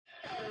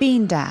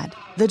Bean Dad,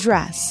 The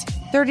Dress,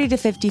 30 to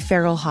 50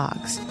 Feral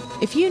Hogs.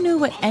 If you knew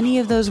what any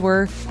of those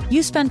were,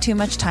 you spend too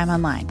much time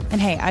online.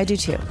 And hey, I do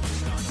too.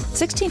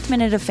 16th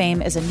Minute of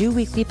Fame is a new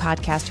weekly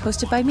podcast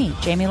hosted by me,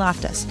 Jamie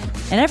Loftus.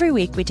 And every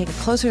week we take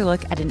a closer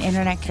look at an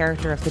internet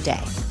character of the day.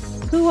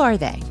 Who are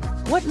they?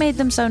 What made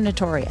them so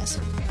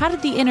notorious? How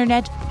did the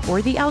internet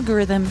or the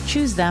algorithm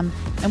choose them?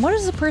 And what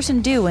does a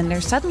person do when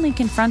they're suddenly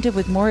confronted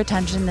with more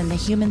attention than the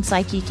human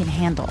psyche can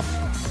handle?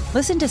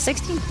 Listen to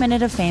 16th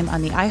Minute of Fame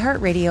on the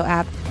iHeartRadio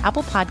app,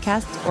 Apple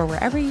Podcasts, or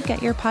wherever you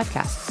get your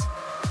podcasts.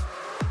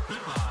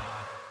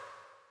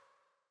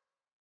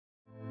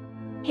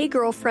 Hey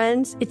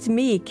girlfriends, it's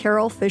me,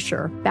 Carol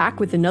Fisher, back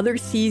with another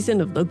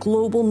season of the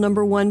global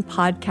 #1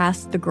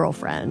 podcast, The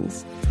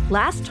Girlfriends.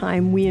 Last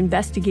time, we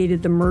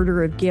investigated the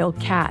murder of Gail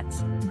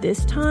Katz.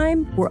 This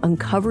time, we're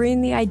uncovering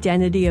the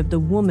identity of the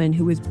woman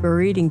who was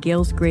buried in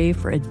Gail's grave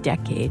for a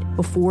decade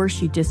before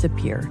she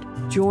disappeared.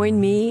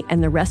 Join me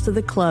and the rest of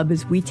the club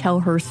as we tell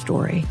her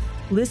story.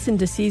 Listen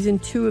to Season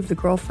 2 of The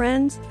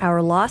Girlfriends,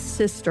 Our Lost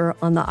Sister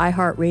on the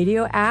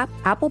iHeartRadio app,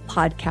 Apple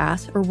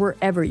Podcasts, or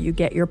wherever you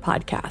get your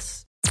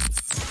podcasts.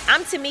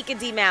 I'm Tamika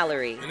D.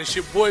 Mallory. And it's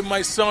your boy,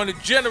 my son, the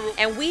General.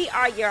 And we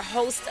are your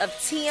hosts of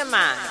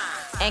TMI.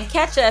 And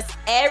catch us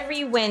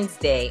every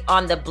Wednesday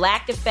on the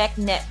Black Effect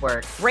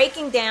Network,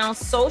 breaking down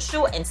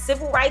social and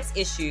civil rights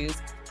issues,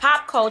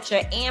 pop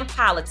culture, and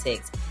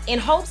politics in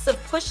hopes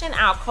of pushing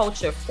our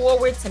culture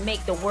forward to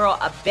make the world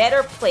a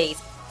better place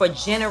for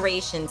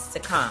generations to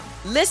come.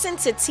 Listen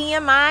to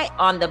TMI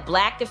on the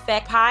Black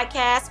Effect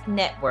Podcast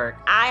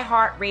Network,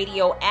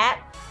 iHeartRadio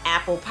app,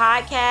 Apple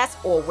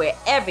Podcasts, or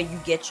wherever you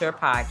get your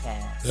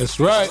podcasts. That's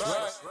right.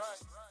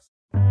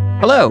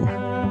 Hello.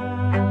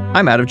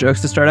 I'm out of jokes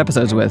to start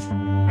episodes with.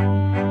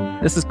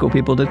 This is Cool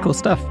People Did Cool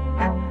Stuff,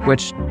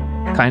 which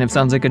kind of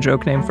sounds like a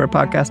joke name for a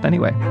podcast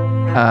anyway.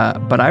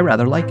 But I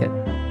rather like it.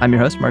 I'm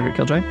your host, Margaret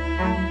Killjoy.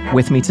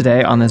 With me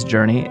today on this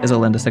journey is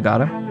Alinda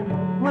Sagata.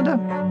 Alinda,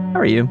 how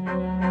are you?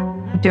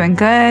 Doing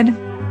good.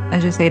 I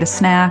just ate a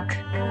snack.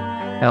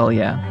 Hell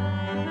yeah.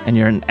 And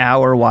you're an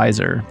hour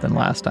wiser than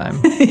last time.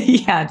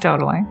 Yeah,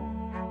 totally.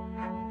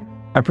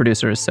 Our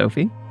producer is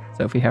Sophie.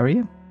 Sophie, how are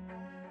you?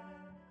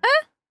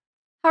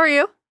 How are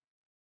you?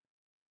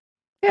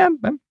 Yeah,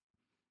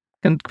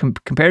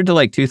 compared to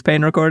like tooth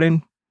pain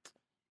recording,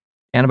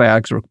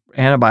 antibiotics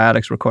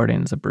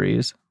recording is a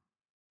breeze.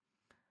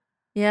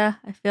 Yeah,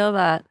 I feel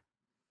that.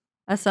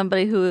 As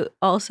somebody who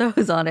also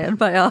is on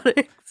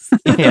antibiotics.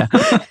 Yeah.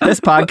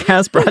 This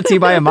podcast brought to you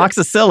by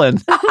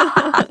amoxicillin.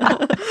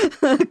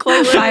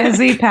 Buy a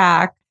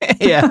Z-Pack.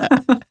 Yeah.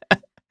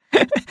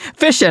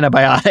 Fish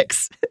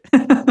antibiotics.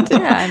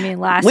 Yeah, I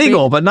mean,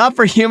 legal, but not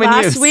for human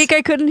use. Last week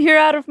I couldn't hear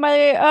out of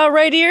my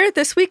right ear.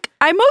 This week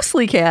I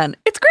mostly can.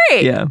 It's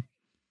great. Yeah.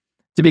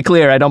 To be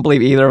clear, I don't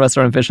believe either of us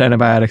are on fish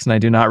antibiotics, and I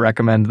do not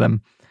recommend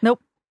them.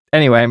 Nope.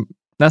 Anyway,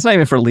 that's not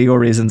even for legal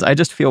reasons. I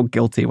just feel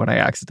guilty when I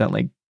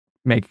accidentally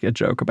make a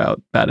joke about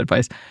bad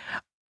advice.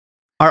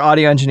 Our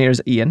audio engineer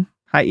is Ian.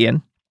 Hi,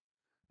 Ian.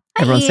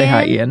 Hi, Everyone Ian. say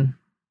hi, Ian.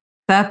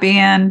 What's up,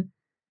 Ian?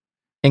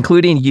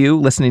 Including you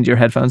listening to your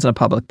headphones in a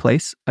public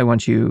place. I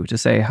want you to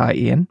say hi,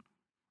 Ian.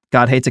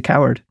 God hates a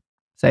coward.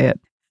 Say it.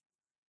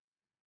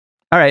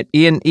 All right,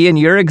 Ian,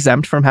 you're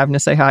exempt from having to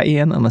say hi,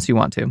 Ian, unless you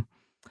want to.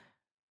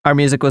 Our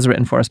music was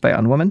written for us by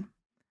Unwoman.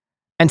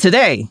 And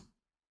today,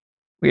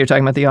 we are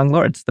talking about the Young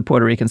Lords, the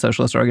Puerto Rican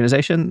Socialist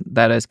organization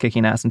that is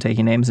kicking ass and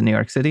taking names in New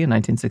York City in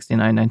 1969,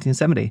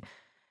 1970.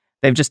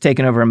 They've just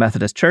taken over a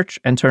Methodist church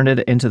and turned it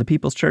into the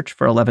People's Church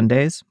for 11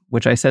 days,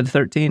 which I said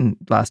 13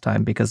 last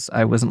time because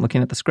I wasn't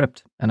looking at the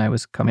script and I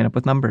was coming up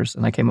with numbers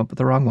and I came up with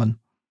the wrong one.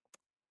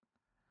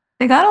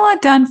 They got a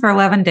lot done for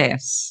 11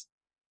 days.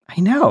 I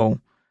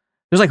know.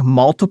 There's like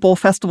multiple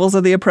festivals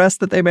of the oppressed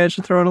that they managed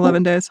to throw in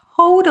 11 days.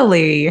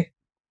 Totally.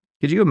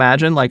 Could you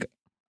imagine? Like,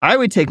 I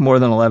would take more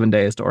than 11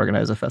 days to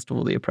organize a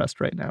festival of the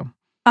oppressed right now.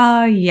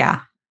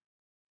 Yeah.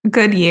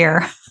 Good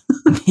year.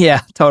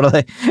 Yeah,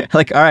 totally.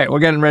 Like, all right, we're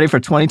getting ready for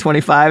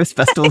 2025's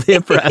Festival of the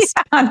Oppressed.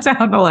 Yeah,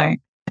 totally.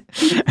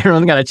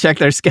 Everyone's got to check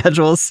their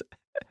schedules.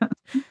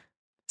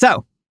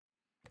 So,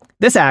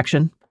 this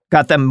action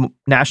got them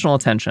national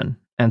attention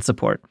and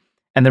support,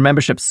 and their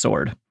membership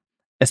soared,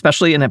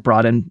 especially, and it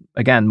brought in,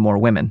 again, more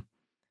women.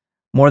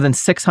 More than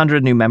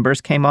 600 new members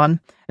came on,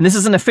 and this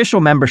is an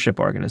official membership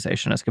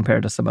organization as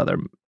compared to some other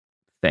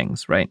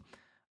things, right?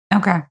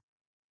 Okay.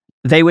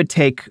 They would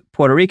take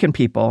Puerto Rican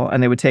people,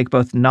 and they would take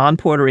both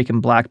non-Puerto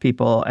Rican Black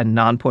people and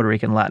non-Puerto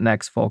Rican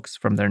Latinx folks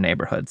from their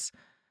neighborhoods.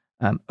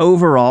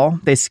 Overall,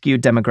 they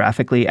skewed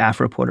demographically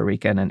Afro-Puerto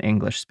Rican and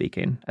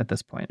English-speaking at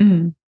this point.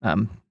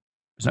 Mm-hmm.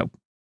 There's no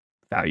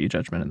value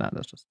judgment in that.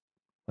 That's just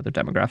what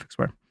their demographics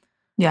were.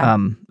 Yeah.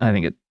 I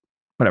think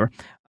whatever.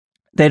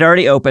 They'd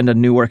already opened a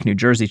Newark, New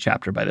Jersey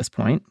chapter by this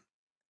point,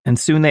 and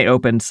soon they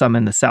opened some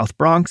in the South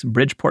Bronx,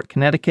 Bridgeport,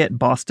 Connecticut,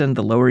 Boston,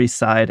 the Lower East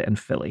Side, and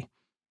Philly.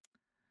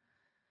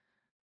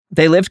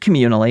 They lived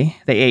communally.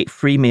 They ate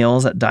free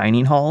meals at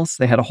dining halls.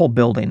 They had a whole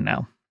building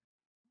now.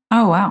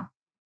 Oh, wow.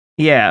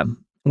 Yeah.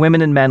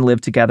 Women and men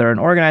lived together and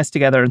organized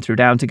together and threw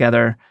down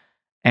together.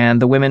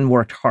 and the women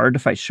worked hard to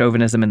fight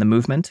chauvinism in the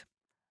movement.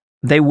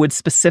 They would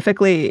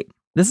specifically,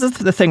 this is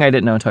the thing I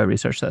didn't know until I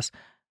researched this,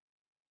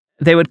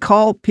 they would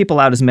call people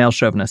out as male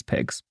chauvinist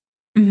pigs.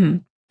 Mm-hmm.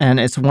 And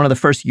it's one of the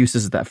first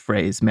uses of that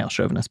phrase, male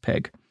chauvinist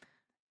pig.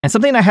 And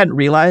something I hadn't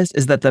realized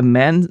is that the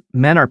men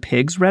are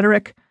pigs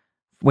rhetoric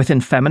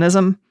within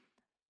feminism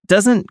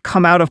doesn't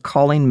come out of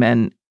calling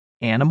men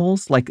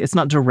animals. Like, it's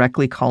not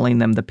directly calling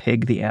them the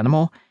pig, the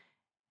animal.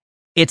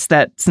 It's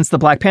that since the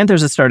Black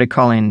Panthers have started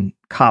calling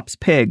cops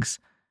pigs,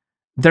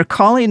 they're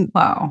calling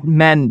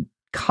men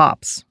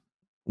cops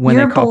when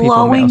You're they call people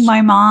blowing males.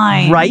 my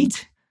mind.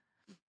 Right?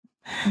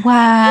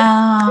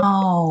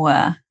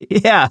 Wow.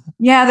 Yeah.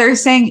 Yeah, they're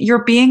saying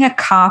you're being a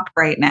cop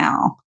right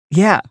now.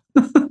 Yeah.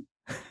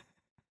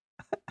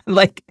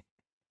 Like,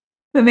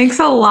 It makes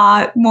a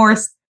lot more.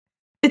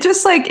 It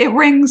just like it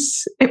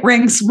rings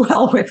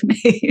well with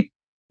me.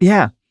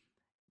 yeah.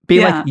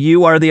 Be like,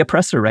 you are the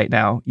oppressor right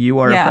now. You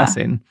are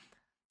oppressing.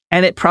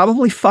 And it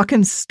probably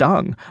fucking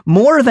stung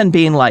more than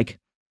being like,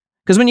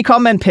 because when you call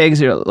men pigs,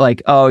 you're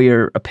like, oh,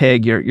 you're a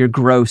pig. You're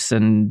gross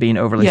and being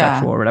overly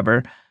sexual or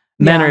whatever.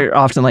 Men are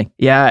often like,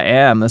 yeah, I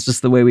am. That's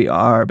just the way we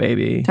are,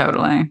 baby.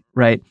 Totally.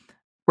 Right.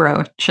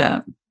 Bro,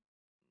 shit.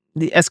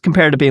 As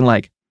compared to being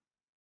like,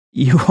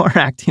 you are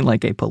acting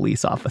like a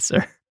police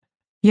officer.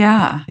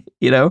 Yeah.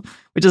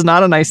 Which is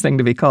not a nice thing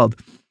to be called.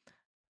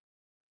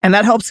 And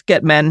that helps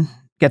men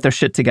get their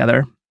shit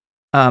together,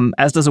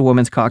 as does a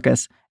women's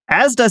caucus,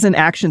 as does an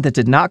action that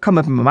did not come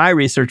up in my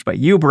research, but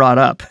you brought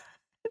up.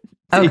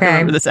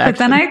 Okay. This action? But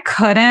then I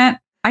couldn't.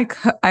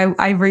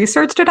 I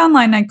researched it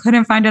online. I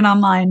couldn't find it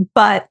online,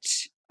 but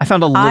I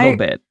found a little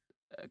bit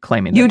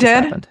claiming that you this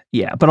did. happened.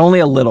 Yeah, but only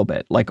a little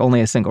bit, like only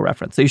a single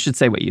reference. So you should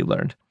say what you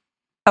learned.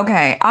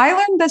 Okay. I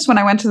learned this when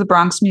I went to the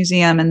Bronx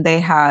Museum and they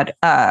had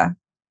an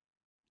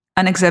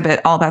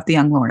exhibit all about the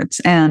Young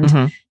Lords.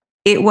 And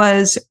it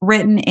was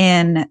written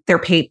in their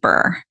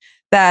paper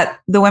that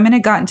the women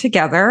had gotten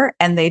together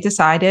and they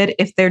decided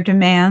if their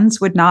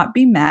demands would not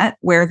be met,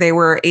 where they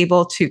were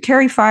able to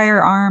carry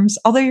firearms,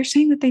 although you're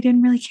saying that they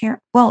didn't really care.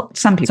 Well,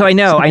 some people. So I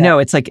know.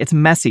 It's like, it's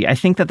messy. I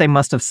think that they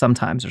must have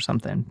sometimes or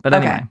something. But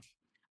anyway.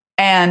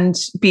 And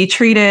be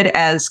treated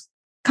as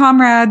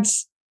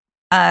comrades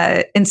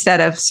instead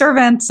of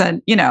servants,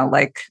 and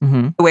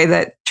the way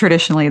that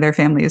traditionally their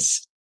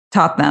families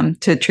taught them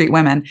to treat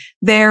women,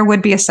 there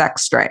would be a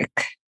sex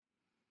strike.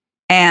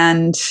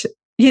 And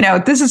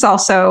this is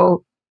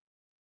also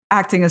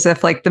acting as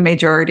if like the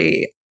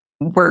majority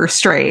were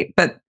straight,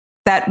 but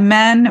that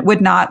men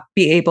would not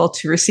be able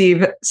to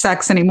receive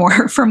sex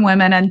anymore from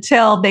women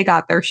until they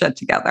got their shit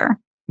together.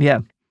 Yeah.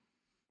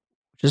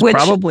 Which is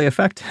probably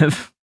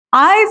effective.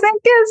 I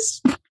think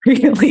is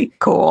really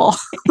cool.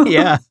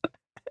 Yeah.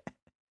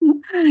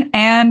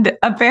 And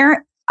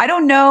I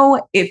don't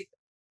know if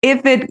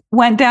it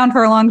went down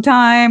for a long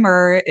time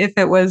or if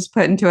it was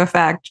put into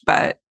effect,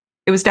 but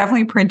it was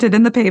definitely printed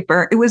in the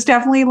paper. It was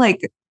definitely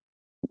like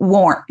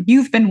warned.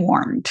 You've been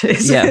warned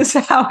is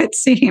how it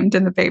seemed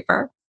in the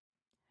paper.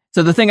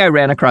 So the thing I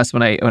ran across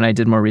when I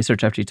did more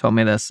research after you told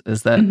me this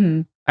is that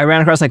I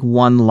ran across like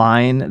one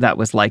line that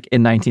was like,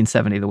 in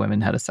 1970, the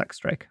women had a sex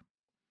strike.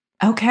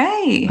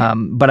 Okay.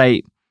 But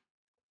I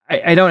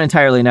don't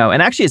entirely know.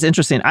 And actually, it's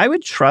interesting. I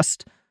would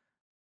trust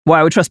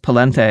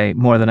Palente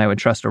more than I would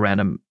trust a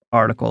random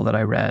article that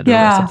I read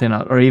or something,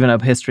 or even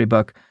a history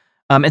book.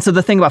 And so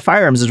the thing about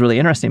firearms is really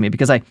interesting to me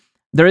because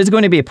there is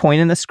going to be a point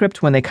in the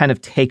script when they kind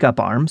of take up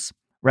arms,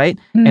 right?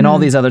 And all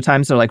these other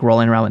times they're like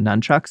rolling around with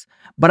nunchucks.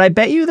 But I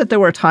bet you that there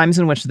were times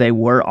in which they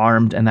were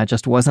armed and that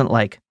just wasn't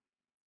like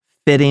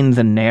fitting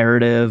the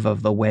narrative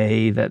of the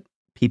way that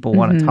people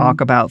want to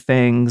talk about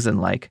things. And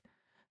like,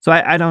 so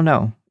I don't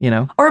know,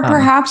 Or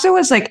perhaps it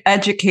was like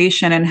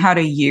education and how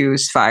to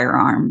use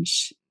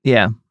firearms.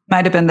 Yeah.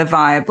 Might have been the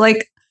vibe.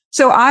 Like,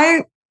 so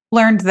I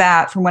learned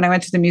that from when I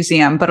went to the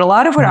museum, but a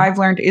lot of what I've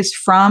learned is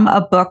from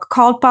a book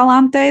called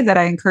Palante that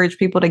I encourage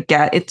people to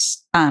get.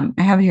 It's, I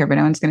have it here, but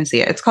no one's going to see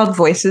it. It's called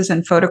Voices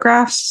and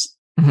Photographs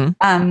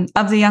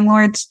of the Young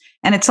Lords.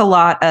 And it's a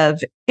lot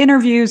of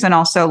interviews and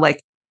also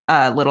like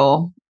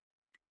little,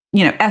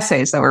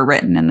 essays that were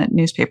written in the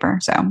newspaper.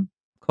 So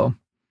cool.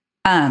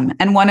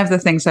 And one of the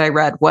things that I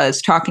read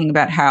was talking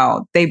about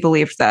how they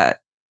believed that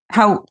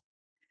how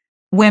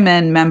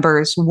women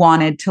members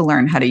wanted to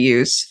learn how to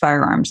use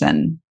firearms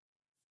and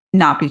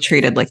not be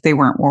treated like they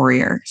weren't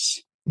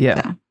warriors.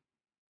 Yeah. So.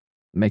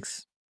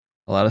 Makes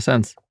a lot of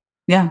sense.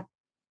 Yeah.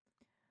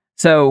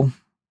 So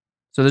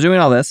they're doing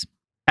all this.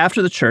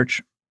 After the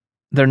church,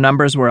 their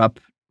numbers were up.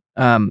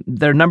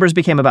 Their numbers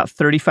became about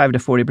 35 to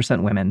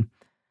 40% women.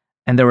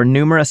 And there were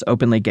numerous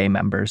openly gay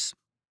members.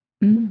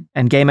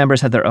 And gay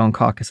members had their own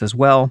caucus as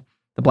well.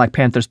 The Black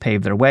Panthers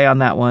paved their way on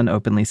that one,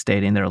 openly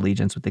stating their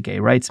allegiance with the gay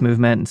rights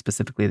movement, and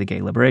specifically the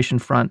Gay Liberation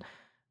Front,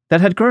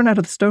 that had grown out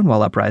of the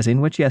Stonewall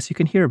Uprising, which, yes, you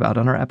can hear about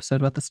on our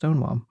episode about the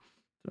Stonewall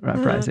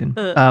Uprising.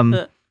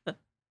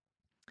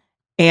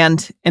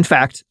 And, in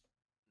fact,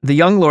 the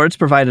Young Lords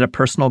provided a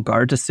personal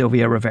guard to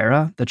Sylvia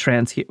Rivera,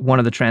 one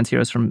of the trans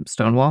heroes from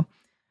Stonewall,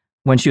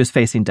 when she was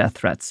facing death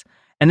threats.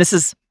 And this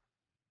is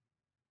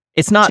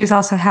It's not. She's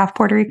also half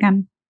Puerto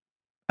Rican.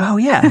 Oh,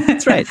 yeah,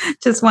 that's right.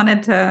 Just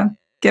wanted to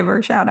give her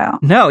a shout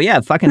out. No, yeah,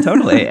 fucking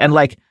totally.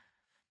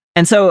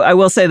 And so I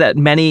will say that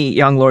many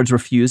young lords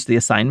refused the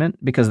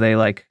assignment because they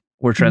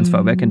were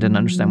transphobic and didn't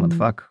understand what the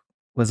fuck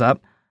was up.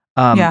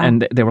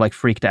 And they were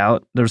freaked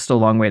out. There was still a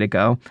long way to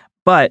go.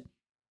 But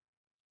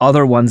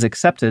other ones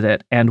accepted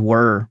it and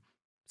were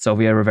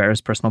Sylvia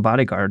Rivera's personal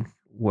bodyguard,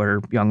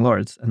 were young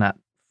lords, and that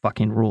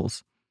fucking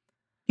rules.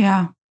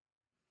 Yeah.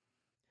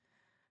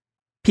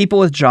 People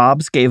with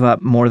jobs gave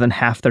up more than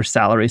half their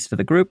salaries to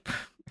the group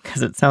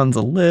because it sounds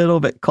a little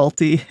bit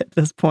culty at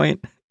this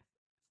point.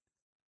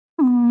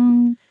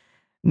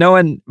 No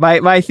one,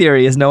 my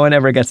theory is no one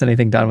ever gets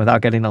anything done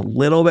without getting a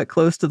little bit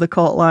close to the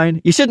cult line.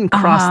 You shouldn't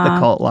cross the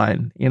cult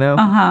line, you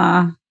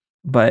know?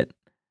 But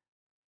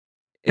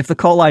if the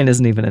cult line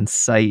isn't even in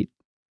sight,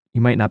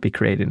 you might not be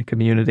creating a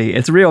community.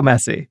 It's real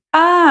messy.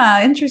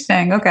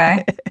 Interesting.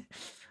 Okay.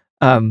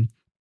 One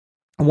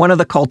of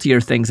the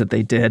cultier things that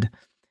they did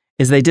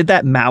is they did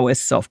that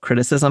Maoist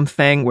self-criticism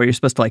thing where you're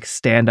supposed to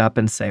stand up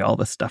and say all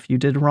the stuff you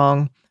did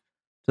wrong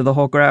to the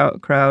whole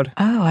crowd.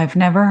 Oh, I've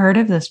never heard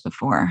of this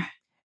before.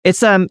 It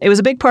was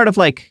a big part of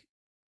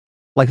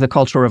the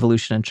Cultural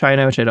Revolution in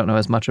China, which I don't know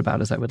as much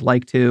about as I would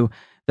like to.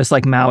 This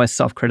Maoist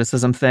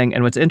self-criticism thing.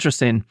 And what's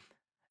interesting,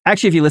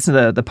 actually, if you listen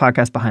to the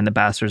podcast Behind the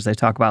Bastards, they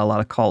talk about a lot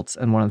of cults.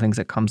 And one of the things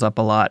that comes up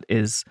a lot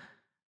is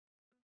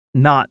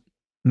not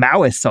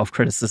Maoist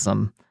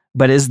self-criticism,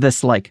 but is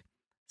this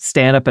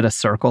stand up at a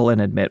circle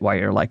and admit why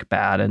you're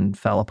bad and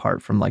fell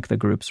apart from the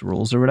group's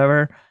rules or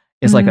whatever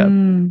is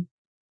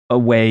a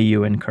way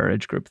you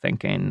encourage group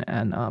thinking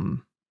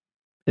and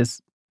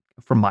is,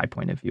 from my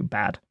point of view,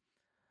 bad.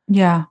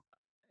 Yeah.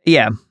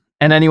 Yeah.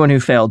 And anyone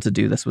who failed to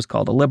do this was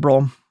called a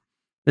liberal.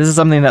 This is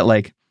something that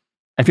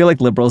I feel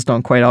liberals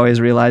don't quite always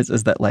realize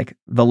is that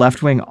the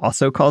left wing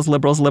also calls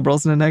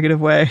liberals in a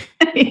negative way.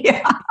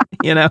 Yeah.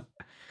 You know?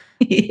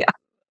 Yeah.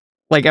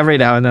 Every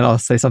now and then I'll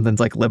say something's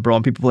liberal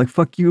and people are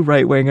fuck you,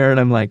 right winger. And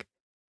I'm like,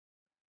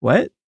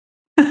 what?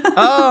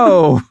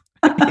 Oh.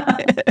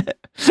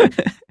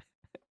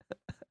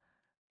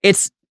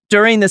 It's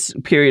during this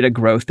period of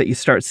growth that you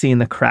start seeing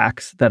the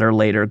cracks that are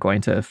later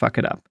going to fuck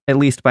it up, at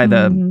least by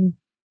the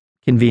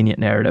convenient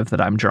narrative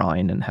that I'm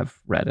drawing and have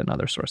read in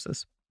other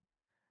sources.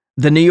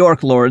 The New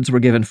York Lords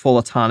were given full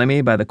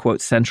autonomy by the, quote,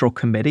 Central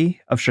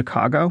Committee of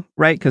Chicago,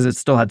 right? Because it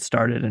still had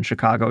started in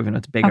Chicago, even though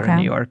it's bigger in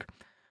New York.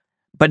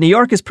 But New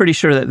York is pretty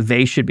sure that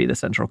they should be the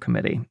Central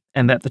Committee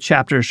and that the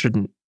chapters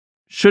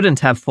shouldn't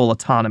have full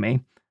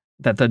autonomy,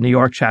 that the New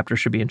York chapter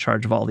should be in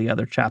charge of all the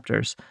other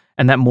chapters,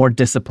 and that more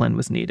discipline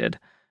was needed.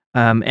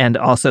 And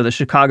also the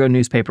Chicago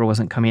newspaper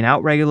wasn't coming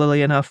out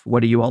regularly enough.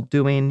 What are you all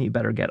doing? You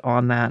better get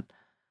on that.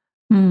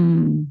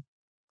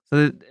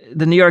 So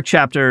the New York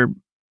chapter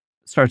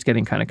starts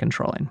getting kind of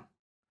controlling.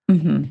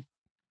 And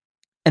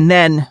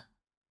then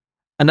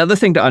another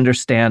thing to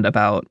understand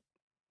about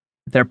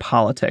their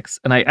politics,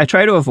 and I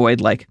try to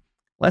avoid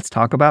let's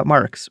talk about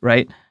Marx,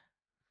 right?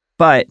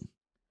 But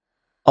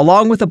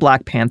along with the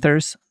Black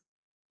Panthers,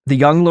 the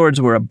Young Lords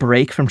were a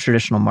break from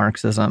traditional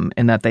Marxism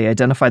in that they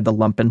identified the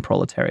lumpen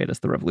proletariat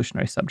as the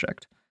revolutionary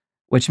subject,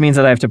 which means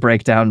that I have to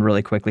break down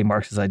really quickly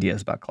Marx's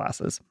ideas about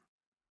classes,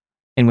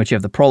 in which you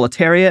have the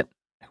proletariat,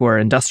 who are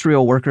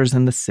industrial workers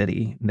in the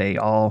city.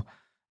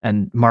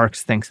 And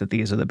Marx thinks that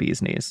these are the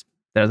bee's knees.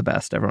 They're the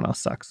best. Everyone else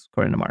sucks,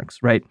 according to Marx,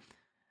 right?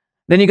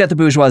 Then you got the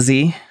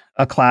bourgeoisie,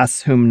 a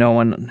class whom no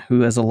one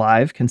who is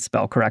alive can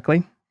spell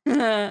correctly.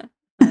 And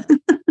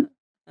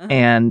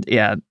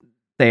yeah,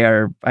 they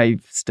are,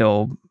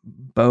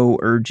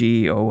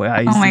 Bourgeoisie. Oh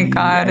my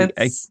God.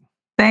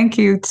 Thank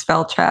you,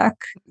 spell check.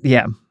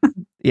 Yeah.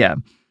 Yeah.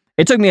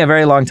 It took me a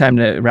very long time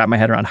to wrap my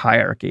head around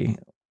hierarchy.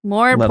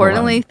 More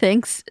importantly,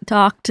 thanks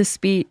talk to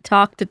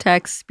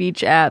text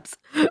speech apps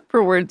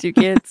for words you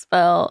can't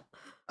spell.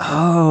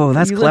 Oh,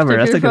 that's clever.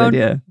 That's a good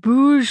idea.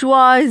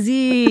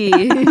 Bourgeoisie.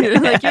 You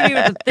didn't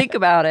even think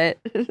about it.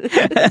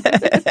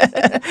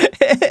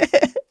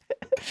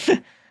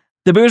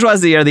 The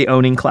bourgeoisie are the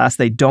owning class.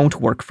 They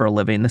don't work for a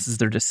living. This is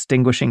their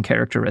distinguishing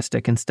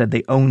characteristic. Instead,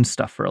 they own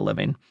stuff for a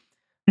living.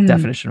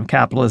 Definition of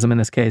capitalism in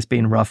this case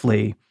being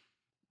roughly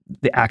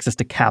the access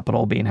to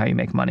capital being how you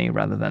make money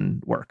rather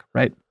than work,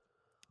 right?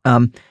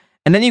 And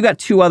then you've got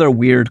two other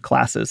weird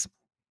classes.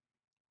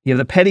 You have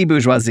the petty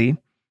bourgeoisie,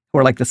 who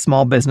are the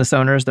small business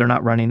owners. They're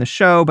not running the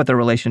show, but their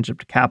relationship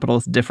to capital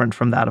is different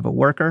from that of a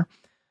worker.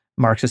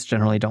 Marxists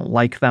generally don't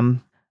like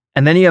them.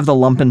 And then you have the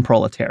lumpen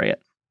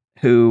proletariat,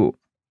 who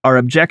are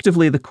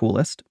objectively the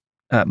coolest.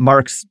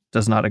 Marx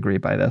does not agree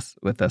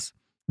with this.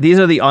 These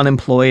are the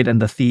unemployed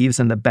and the thieves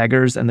and the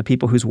beggars and the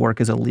people whose work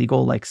is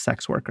illegal, like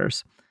sex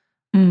workers.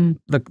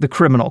 The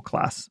criminal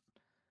class.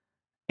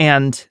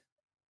 And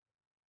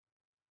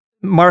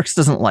Marx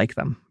doesn't like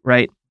them,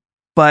 right?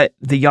 But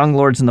the Young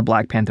Lords and the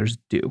Black Panthers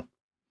do.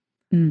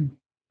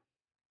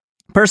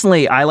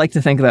 Personally, I like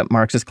to think that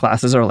Marx's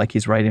classes are like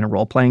he's writing a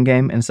role-playing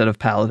game instead of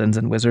paladins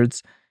and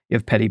wizards. You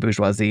have petty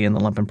bourgeoisie and the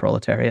lumpen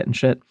proletariat and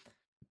shit.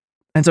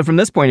 And so from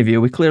this point of view,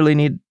 we clearly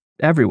need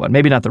everyone.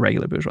 Maybe not the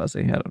regular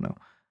bourgeoisie. I don't know.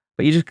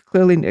 But you just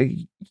clearly,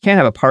 you can't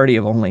have a party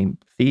of only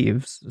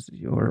thieves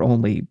or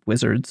only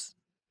wizards.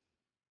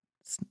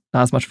 It's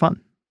not as much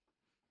fun.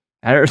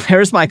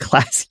 There's my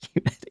class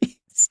unity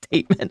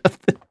statement of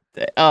the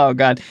day. Oh,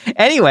 God.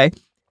 Anyway,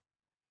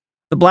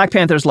 the Black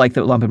Panthers like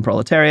the lumpen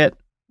proletariat.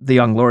 The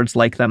Young Lords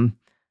like them.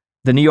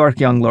 The New York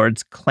Young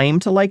Lords claim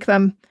to like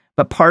them.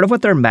 But part of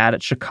what they're mad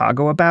at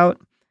Chicago about,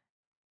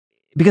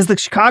 because the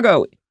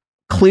Chicago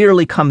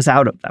clearly comes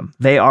out of them.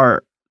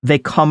 They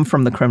come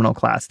from the criminal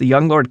class. The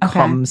Young Lord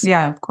comes.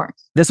 Yeah, of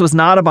course. This was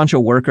not a bunch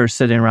of workers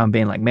sitting around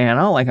being like, man,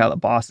 I don't like how the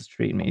boss is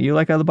treating me. You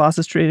like how the boss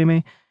is treating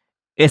me?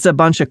 It's a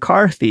bunch of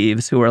car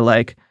thieves who are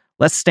like,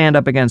 let's stand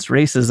up against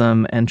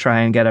racism and try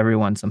and get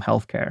everyone some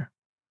health care.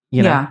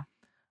 You know? Yeah.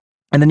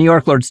 And the New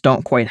York Lords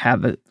don't quite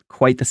have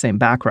quite the same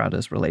background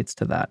as relates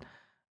to that.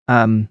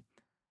 And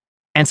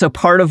so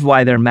part of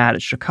why they're mad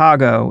at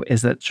Chicago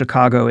is that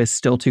Chicago is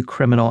still too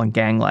criminal and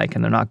gang-like,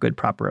 and they're not good,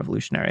 proper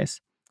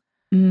revolutionaries.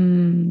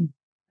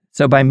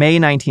 So by May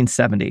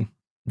 1970,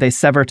 they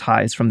sever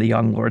ties from the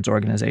Young Lords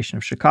Organization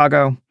of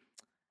Chicago,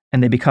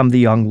 and they become the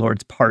Young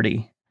Lords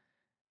Party.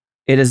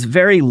 It is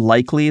very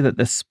likely that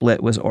this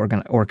split was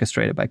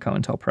orchestrated by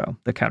COINTELPRO,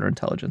 the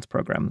counterintelligence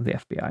program of the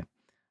FBI.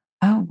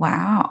 Oh,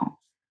 wow.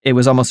 It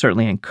was almost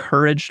certainly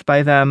encouraged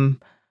by them.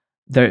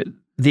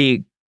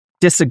 The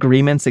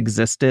disagreements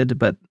existed,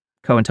 but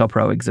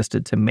COINTELPRO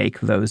existed to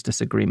make those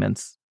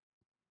disagreements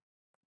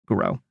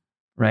grow,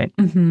 right?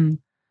 Mm-hmm.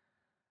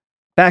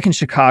 Back in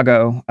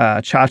Chicago,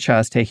 Cha-Cha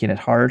is taking it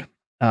hard.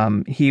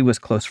 He was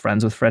close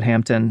friends with Fred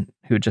Hampton,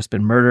 who had just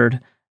been murdered,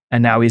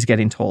 and now he's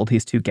getting told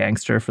he's too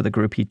gangster for the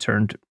group he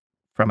turned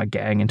from a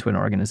gang into an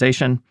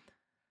organization.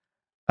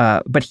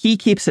 But he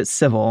keeps it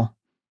civil,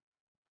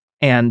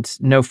 and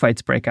no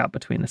fights break out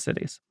between the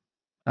cities.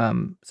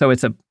 So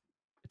it's a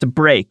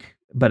break,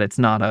 but it's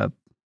not a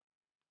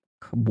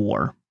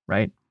war,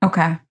 right?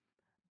 Okay.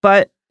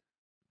 But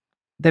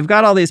they've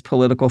got all these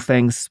political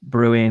things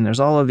brewing. There's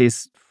all of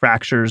these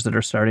fractures that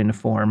are starting to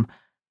form.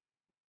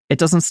 It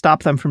doesn't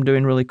stop them from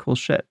doing really cool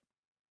shit.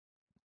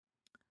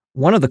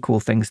 One of the cool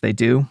things they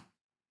do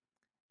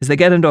is they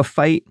get into a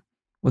fight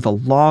with a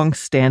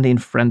long-standing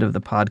friend of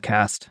the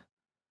podcast,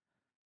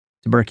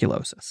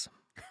 tuberculosis.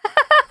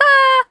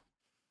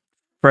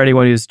 For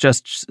anyone who's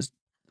just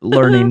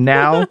learning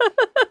now,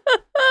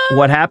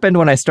 what happened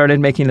when I started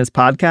making this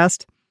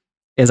podcast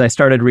is I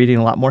started reading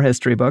a lot more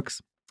history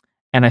books,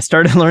 and I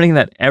started learning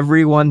that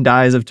everyone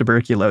dies of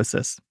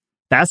tuberculosis.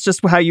 That's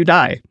just how you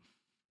die.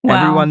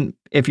 Wow. Everyone,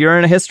 if you're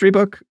in a history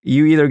book,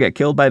 you either get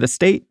killed by the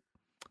state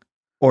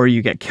or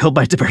you get killed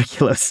by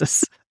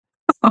tuberculosis.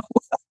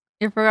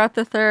 You forgot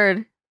the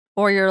third,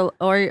 or your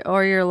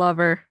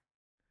lover.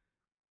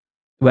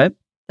 What?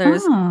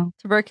 There's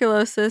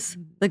tuberculosis,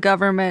 the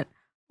government,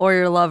 or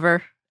your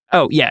lover.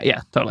 Oh,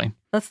 yeah, totally.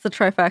 That's the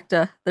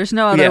trifecta. There's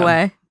no other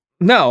way.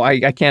 No,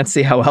 I can't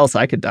see how else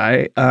I could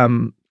die.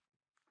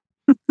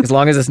 As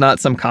long as it's not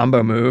some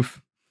combo move.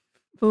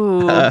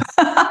 Ooh.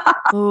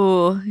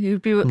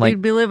 You'd be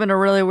living a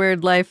really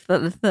weird life.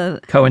 The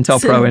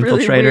COINTELPRO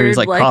infiltrator really who's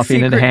like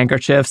coughing into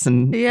handkerchiefs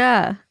and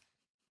yeah.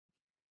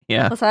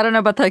 Plus, I don't know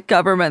about that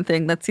government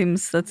thing. That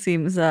seems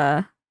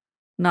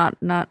not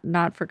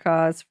for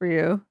cause for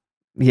you.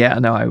 Yeah,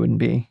 no, I wouldn't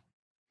be.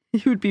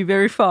 You would be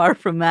very far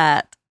from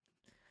that.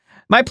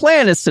 My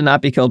plan is to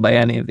not be killed by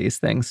any of these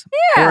things.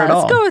 Yeah,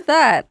 let's go with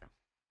that.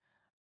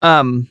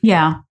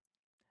 Yeah.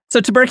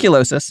 So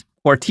tuberculosis,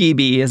 or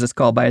TB as it's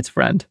called by its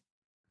friends,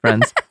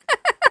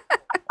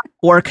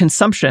 or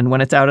consumption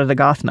when it's out at a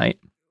goth night.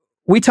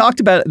 We talked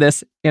about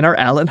this in our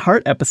Alan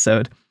Hart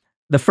episode.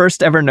 The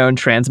first ever known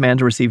trans man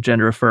to receive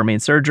gender-affirming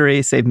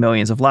surgery saved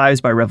millions of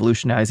lives by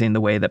revolutionizing the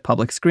way that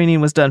public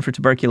screening was done for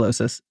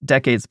tuberculosis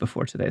decades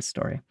before today's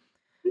story,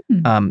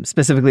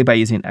 specifically by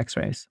using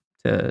x-rays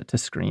to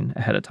screen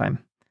ahead of time.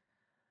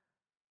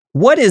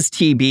 What is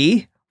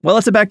TB? Well,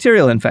 it's a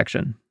bacterial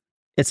infection.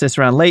 It sits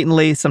around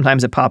latently.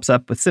 Sometimes it pops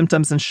up with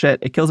symptoms and shit.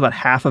 It kills about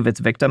half of its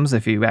victims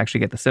if you actually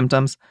get the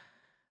symptoms.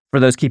 For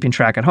those keeping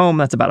track at home,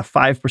 that's about a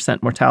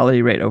 5%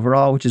 mortality rate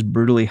overall, which is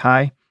brutally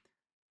high.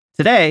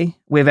 Today,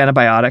 we have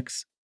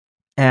antibiotics,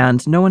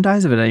 and no one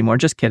dies of it anymore.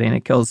 Just kidding.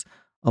 It kills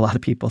a lot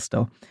of people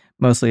still,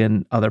 mostly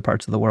in other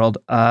parts of the world.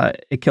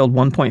 It killed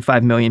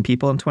 1.5 million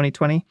people in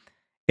 2020.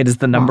 It is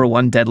the number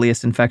one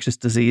deadliest infectious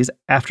disease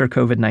after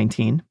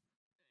COVID-19.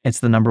 It's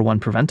the number one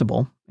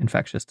preventable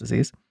infectious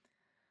disease.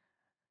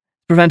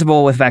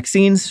 Preventable with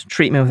vaccines,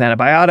 treatment with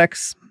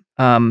antibiotics,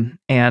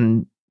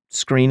 and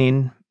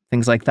screening,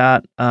 things like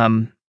that.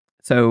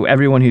 So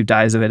everyone who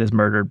dies of it is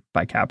murdered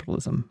by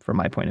capitalism, from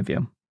my point of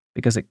view,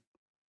 because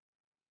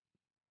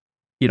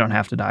you don't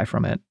have to die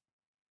from it,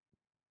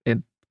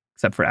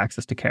 except for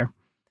access to care.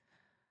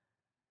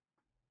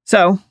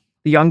 So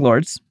the Young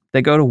Lords,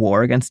 they go to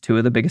war against two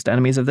of the biggest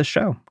enemies of this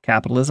show,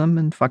 capitalism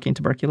and fucking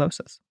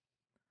tuberculosis.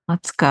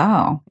 Let's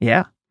go.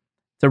 Yeah.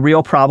 It's a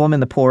real problem in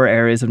the poorer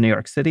areas of New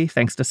York City,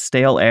 thanks to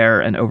stale air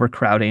and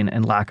overcrowding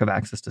and lack of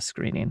access to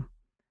screening.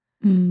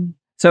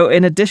 So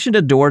in addition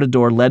to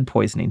door-to-door lead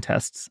poisoning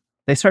tests,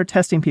 they start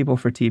testing people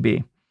for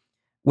TB,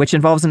 which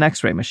involves an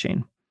x-ray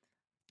machine.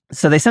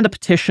 So they send a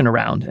petition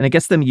around, and it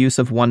gets them use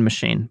of one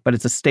machine, but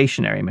it's a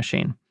stationary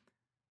machine.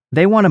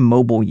 They want a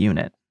mobile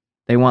unit.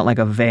 They want like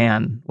a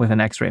van with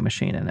an X-ray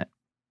machine in it.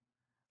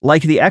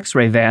 Like the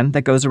X-ray van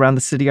that goes around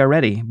the city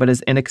already, but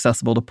is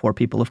inaccessible to poor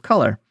people of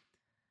color.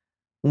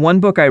 One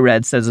book I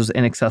read says it was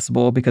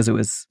inaccessible because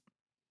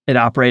it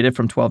operated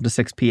from 12 to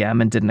 6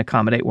 p.m. and didn't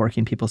accommodate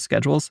working people's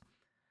schedules.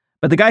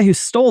 But the guy who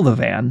stole the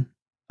van,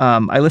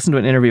 I listened to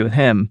an interview with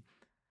him.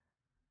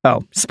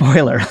 Oh,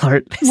 spoiler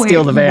alert.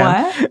 Steal the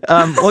van.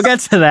 What? We'll get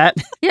to that.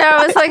 Yeah,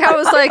 I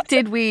was like,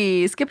 did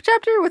we skip a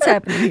chapter? What's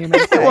happening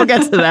here? We'll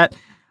get to that.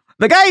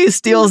 The guy who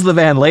steals the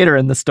van later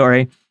in the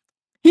story,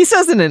 he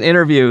says in an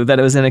interview that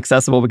it was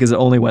inaccessible because it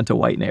only went to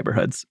white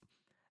neighborhoods.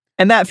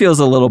 And that feels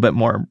a little bit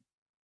more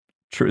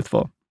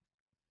truthful.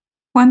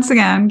 Once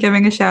again,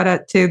 giving a shout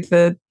out to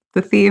the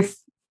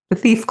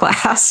thief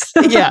class.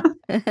 Yeah.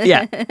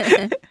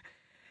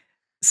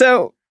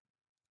 So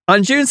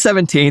on June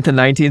 17th in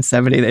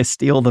 1970, they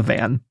steal the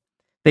van.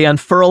 They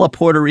unfurl a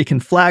Puerto Rican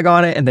flag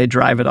on it and they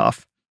drive it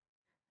off.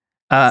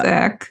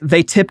 Sick.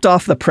 They tipped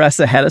off the press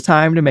ahead of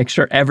time to make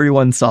sure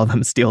everyone saw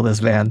them steal this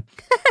van.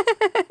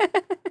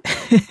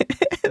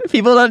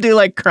 People don't do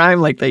like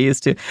crime like they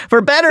used to.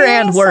 For better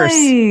and worse.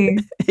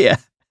 Yeah.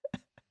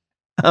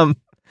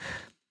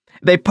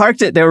 They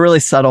parked it. They were really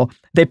subtle.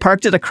 They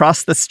parked it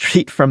across the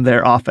street from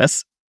their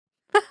office.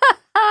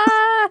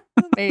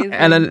 Amazing.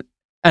 And then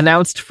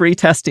announced free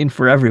testing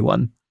for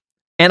everyone.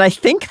 And I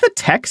think the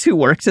techs who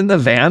worked in the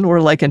van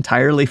were like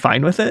entirely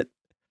fine with it.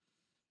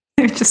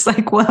 They're just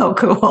like, whoa,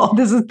 cool.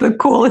 This is the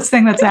coolest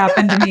thing that's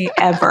happened to me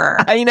ever.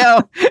 I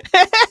know.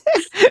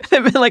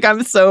 They've been like,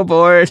 I'm so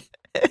bored.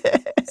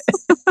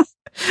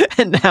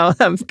 And now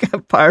I'm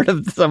part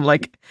of some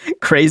like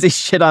crazy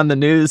shit on the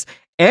news.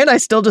 And I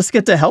still just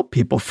get to help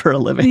people for a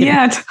living.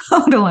 Yeah,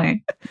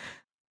 totally.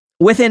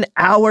 Within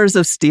hours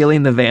of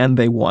stealing the van,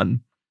 they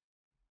won.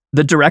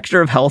 The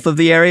director of health of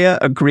the area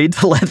agreed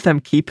to let them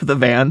keep the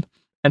van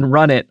and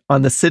run it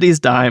on the city's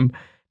dime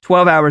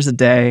 12 hours a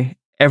day,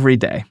 every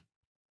day.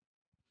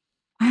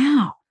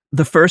 Wow.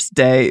 The first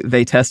day,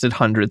 they tested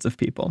hundreds of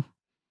people.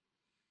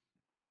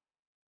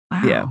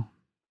 Wow. Yeah.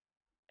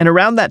 And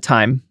around that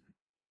time,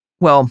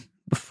 well,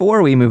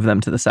 before we move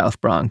them to the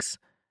South Bronx,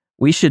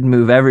 we should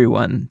move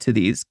everyone to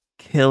these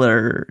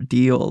killer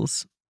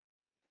deals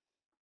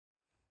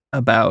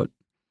about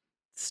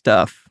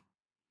stuff.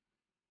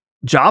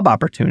 Job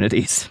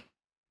opportunities.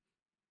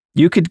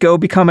 You could go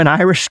become an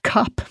Irish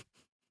cop.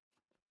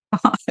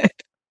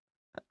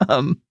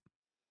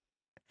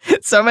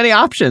 So many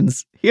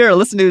options. Here,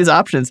 listen to these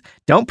options.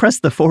 Don't press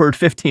the forward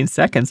 15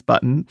 seconds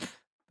button.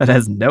 That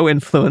has no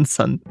influence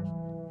on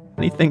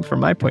anything from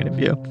my point of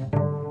view.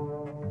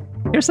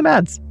 Here's some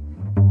ads.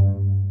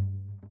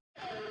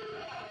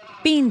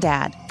 Bean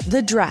Dad,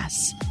 The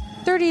Dress,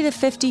 30 to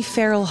 50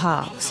 feral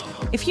hogs.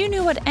 If you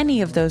knew what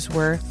any of those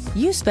were,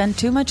 you spend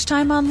too much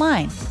time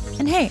online.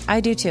 And hey, I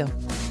do too.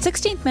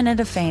 16th Minute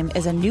of Fame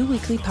is a new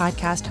weekly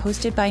podcast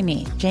hosted by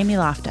me, Jamie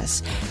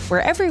Loftus,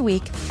 where every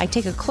week I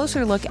take a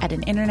closer look at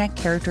an internet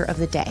character of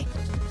the day.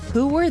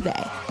 Who were they?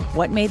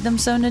 What made them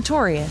so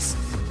notorious?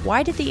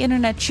 Why did the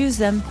internet choose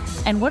them?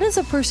 And what does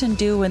a person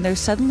do when they're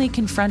suddenly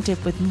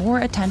confronted with more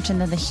attention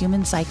than the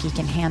human psyche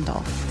can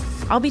handle?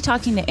 I'll be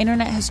talking to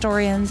internet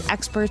historians,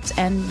 experts,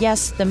 and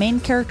yes, the main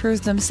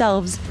characters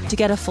themselves to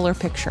get a fuller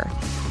picture.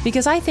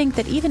 Because I think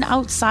that even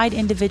outside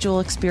individual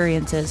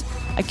experiences,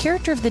 a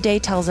character of the day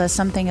tells us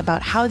something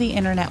about how the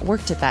internet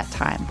worked at that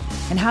time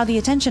and how the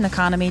attention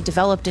economy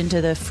developed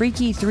into the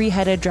freaky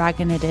three-headed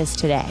dragon it is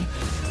today.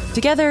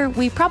 Together,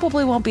 we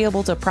probably won't be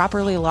able to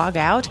properly log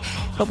out,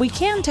 but we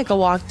can take a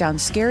walk down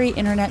scary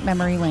internet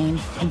memory lane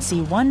and see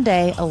one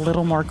day a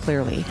little more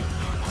clearly.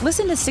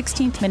 Listen to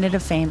 16th Minute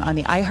of Fame on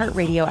the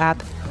iHeartRadio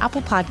app,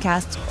 Apple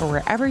Podcasts, or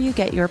wherever you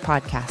get your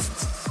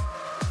podcasts.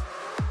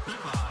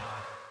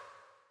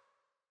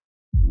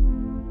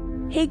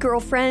 Hey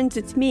girlfriends,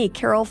 it's me,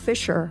 Carol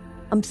Fisher.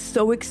 I'm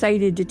so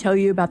excited to tell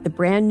you about the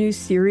brand new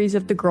series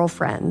of The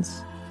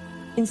Girlfriends.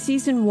 In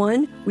season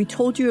 1, we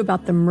told you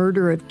about the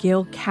murder of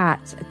Gail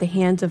Katz at the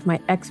hands of my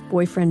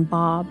ex-boyfriend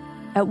Bob.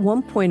 At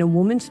one point, a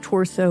woman's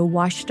torso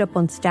washed up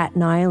on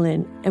Staten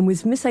Island and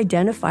was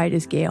misidentified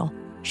as Gail.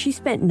 She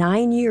spent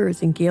 9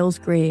 years in Gail's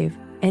grave,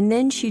 and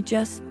then she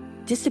just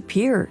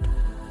disappeared.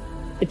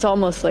 It's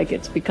almost like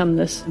it's become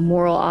this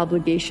moral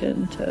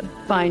obligation to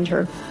find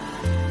her.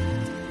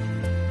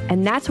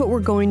 And that's what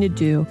we're going to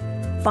do.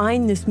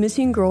 Find this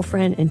missing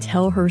girlfriend and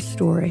tell her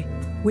story.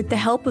 With the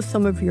help of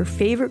some of your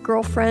favorite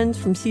girlfriends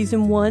from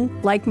season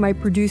 1, like my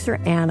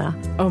producer Anna.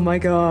 Oh my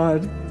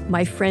God.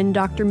 My friend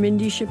Dr.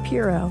 Mindy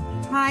Shapiro.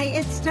 Hi,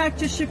 it's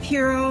Dr.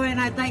 Shapiro,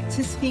 and I'd like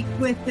to speak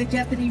with the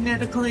deputy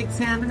medical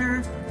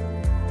examiner.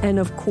 And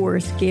of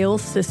course,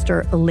 Gail's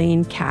sister,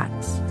 Elaine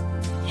Katz.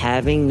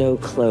 Having no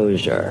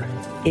closure,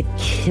 it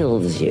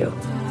kills you.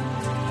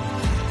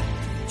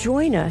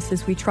 Join us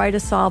as we try to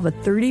solve a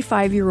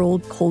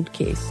 35-year-old cold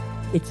case.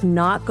 It's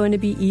not going to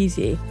be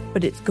easy,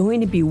 but it's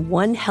going to be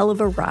one hell of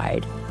a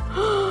ride.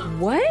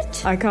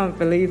 What? I can't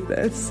believe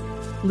this.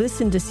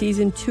 Listen to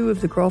season 2 of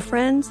The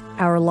Girlfriends,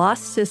 Our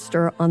Lost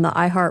Sister on the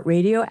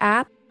iHeartRadio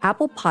app,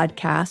 Apple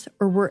Podcasts,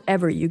 or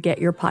wherever you get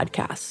your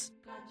podcasts.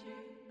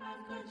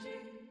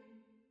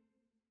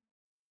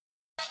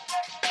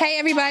 Hey,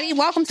 everybody.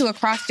 Welcome to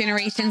Across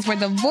Generations, where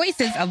the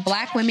voices of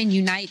Black women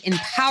unite in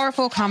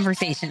powerful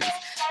conversations.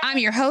 I'm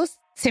your host,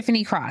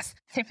 Tiffany Cross.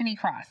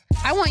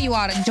 I want you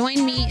all to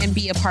join me and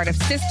be a part of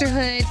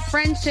sisterhood,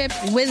 friendship,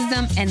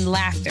 wisdom, and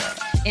laughter.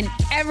 In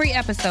every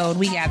episode,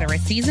 we gather a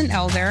seasoned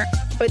elder.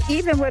 But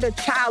even with a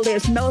child,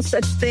 there's no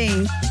such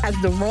thing as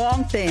the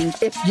wrong thing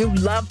if you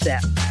love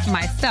them.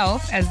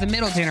 Myself, as the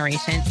middle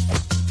generation.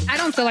 I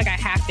don't feel like I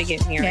have to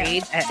get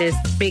married at this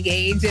big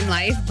age in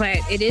life, but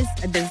it is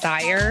a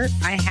desire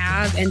I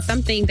have and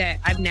something that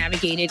I've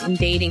navigated in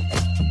dating.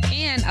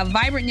 And a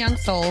vibrant young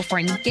soul for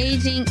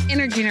engaging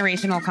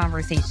intergenerational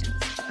conversations.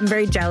 I'm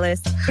very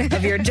jealous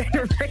of your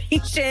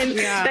generation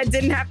that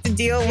didn't have to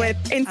deal with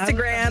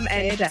Instagram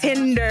and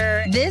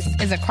Tinder. This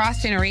is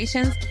Across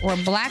Generations, where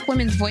Black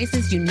women's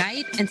voices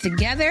unite, and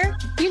together,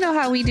 you know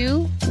how we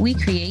do, we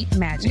create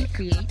magic.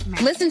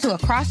 Listen to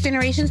Across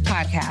Generations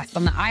podcast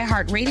on the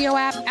iHeartRadio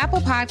app,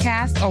 Apple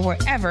Podcasts, or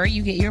wherever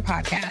you get your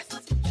podcasts.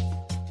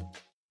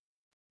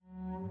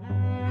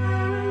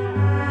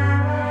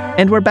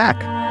 And we're back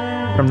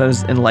from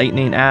those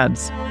enlightening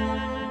ads.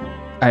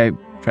 I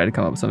tried to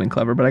come up with something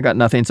clever, but I got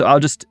nothing. So I'll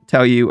just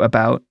tell you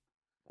about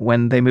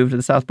when they moved to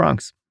the South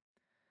Bronx.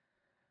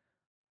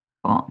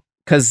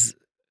 Because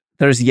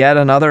there's yet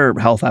another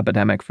health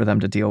epidemic for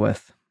them to deal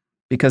with.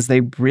 Because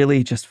they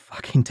really just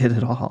fucking did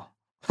it all.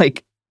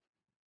 Like,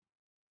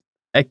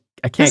 I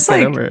can't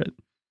get over it.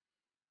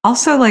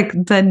 Also, like,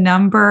 the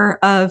number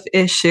of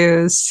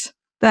issues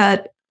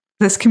that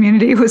this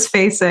community was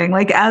facing,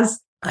 like,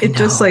 as it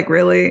just, like,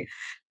 really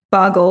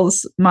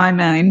boggles my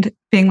mind,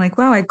 being like,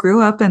 wow, I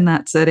grew up in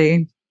that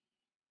city.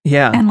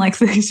 Yeah. And, like,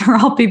 these are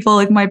all people,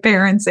 like, my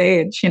parents'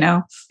 age, you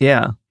know?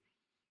 Yeah.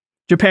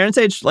 Your parents'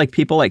 age, like,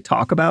 people, like,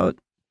 talk about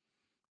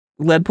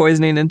lead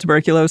poisoning and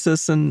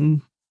tuberculosis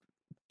and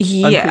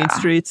unclean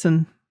streets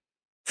and...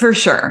 For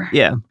sure.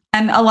 Yeah.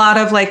 And a lot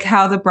of, like,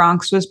 how the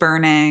Bronx was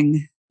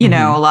burning, you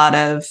know, a lot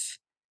of,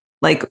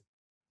 like,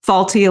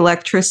 faulty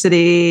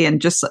electricity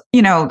and just,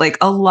 you know, like,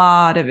 a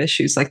lot of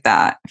issues like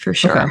that, for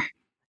sure. Okay.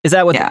 Is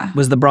that what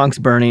was the Bronx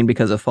burning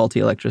because of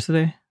faulty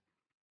electricity?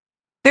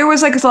 There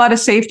was, like, a lot of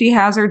safety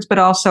hazards, but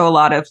also a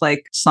lot of,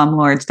 like,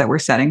 slumlords that were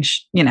setting,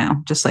 you know,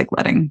 just, like,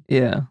 letting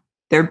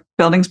their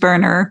buildings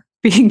burn or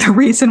being the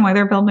reason why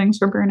their buildings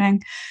were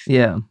burning.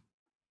 Yeah.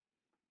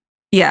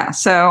 Yeah.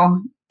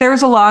 So there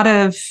was a lot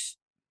of,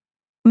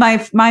 my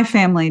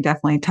family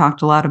definitely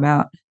talked a lot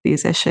about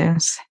these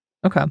issues.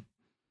 Okay.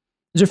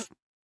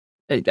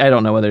 I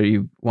don't know whether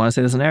you want to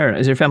say this in air.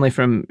 Is your family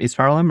from East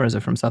Harlem or is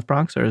it from South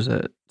Bronx or is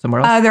it somewhere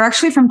else? They're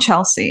actually from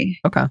Chelsea.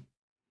 Okay.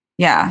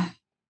 Yeah.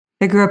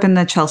 They grew up in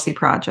the Chelsea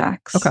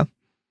projects. Okay.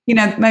 You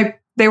know, my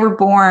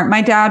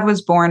dad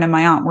was born and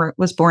my aunt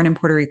was born in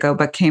Puerto Rico,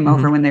 but came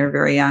over when they were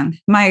very young.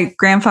 My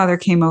grandfather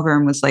came over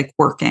and was, like,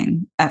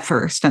 working at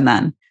first and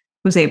then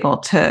was able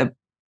to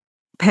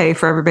pay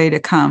for everybody to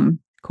come.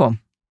 Cool.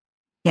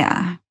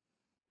 Yeah.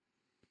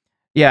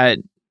 Yeah.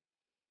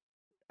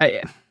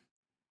 I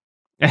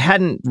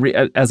hadn't,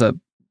 as a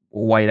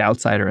white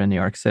outsider in New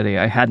York City,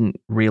 I hadn't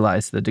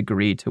realized the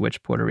degree to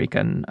which Puerto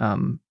Rican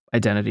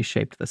identity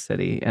shaped the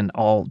city and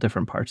all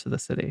different parts of the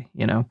city,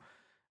 you know?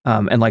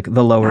 And, like,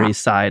 the Lower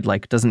East Side,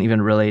 like, doesn't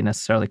even really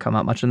necessarily come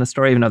out much in the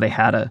story, even though they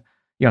had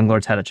Young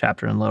Lords had a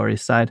chapter in Lower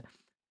East Side,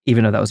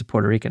 even though that was a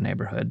Puerto Rican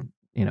neighborhood,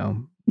 you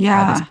know,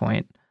 at this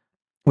point,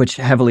 which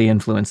heavily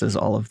influences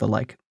all of the,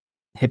 like,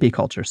 hippie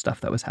culture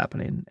stuff that was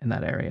happening in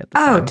that area at the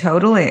time. Oh,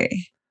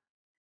 totally.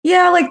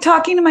 Yeah, like,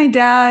 talking to my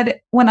dad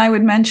when I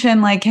would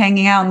mention, like,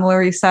 hanging out in the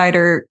Lower East Side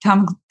or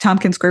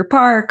Tompkins Square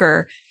Park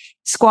or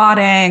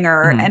squatting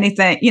or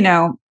anything, you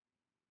know,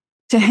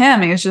 to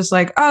him, he was just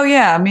like, oh,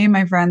 yeah, me and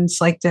my friends,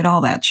 like, did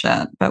all that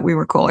shit, but we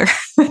were cooler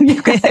than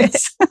you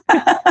guys.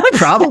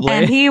 Probably.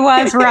 And he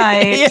was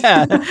right.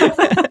 Yeah.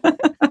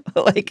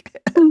 Like,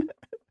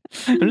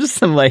 I'm just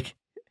some, like,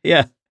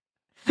 yeah.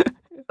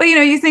 But, you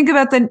know, you think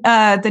about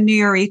the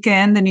New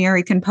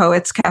Rican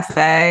Poets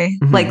Cafe,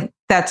 like,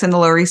 that's in the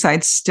Lower East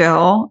Side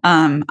still.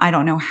 I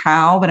don't know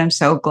how, but I'm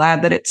so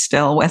glad that it's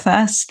still with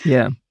us.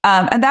 Yeah.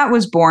 And that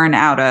was born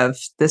out of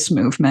this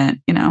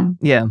movement, you know?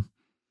 Yeah.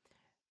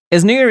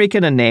 Is New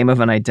Rican a name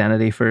of an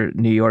identity for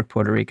New York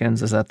Puerto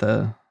Ricans? Is that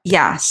the...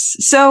 Yes.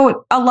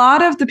 So a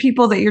lot of the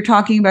people that you're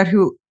talking about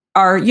who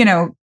are, you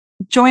know,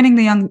 joining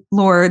the Young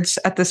Lords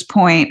at this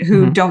point,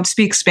 who don't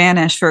speak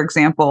Spanish, for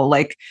example,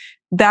 like,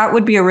 that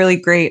would be a really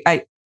great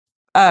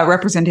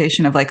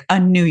representation of, like, a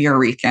New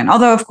Yorican.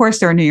 Although, of course,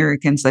 there are New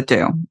Yoricans that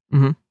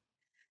do.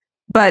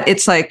 But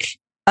it's, like,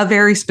 a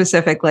very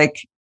specific,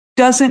 like,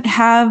 doesn't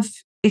have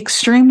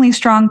extremely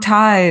strong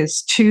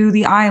ties to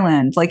the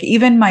island. Like,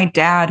 even my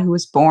dad, who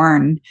was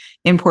born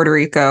in Puerto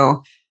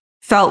Rico,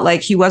 felt like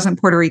he wasn't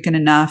Puerto Rican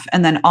enough.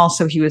 And then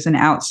also he was an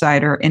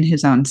outsider in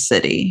his own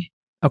city.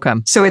 Okay.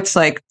 So it's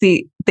like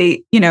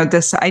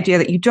this idea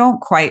that you don't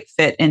quite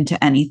fit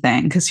into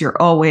anything because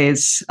you're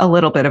always a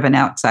little bit of an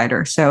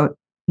outsider. So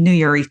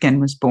New Rican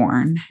was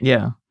born.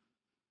 Yeah.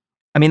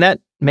 I mean, that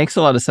makes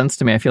a lot of sense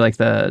to me. I feel like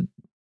the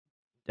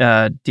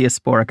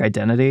diasporic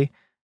identity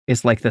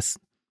is like this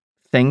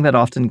thing that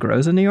often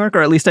grows in New York,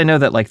 or at least I know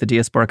that like the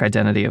diasporic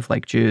identity of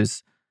like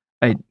Jews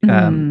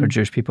or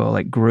Jewish people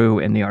like grew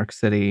in New York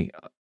City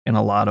in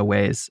a lot of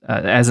ways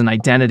as an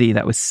identity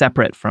that was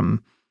separate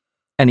from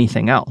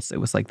anything else. It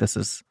was like, this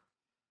is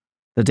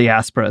the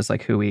diaspora is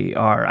like who we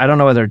are. I don't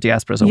know whether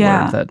diaspora is a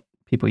word that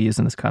people use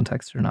in this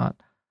context or not.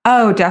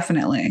 Oh,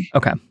 definitely.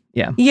 Okay.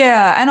 Yeah.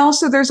 Yeah. And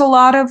also there's a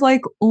lot of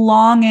like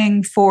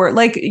longing for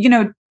like,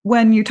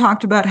 when you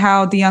talked about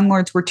how the Young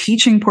Lords were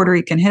teaching Puerto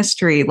Rican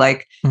history,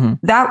 like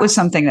that was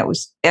something that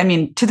was, I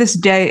mean, to this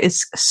day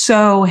is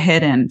so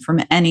hidden from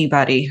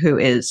anybody who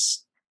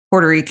is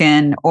Puerto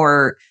Rican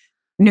or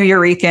New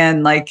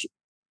Rican, like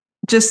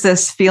just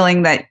this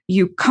feeling that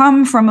you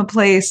come from a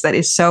place that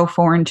is so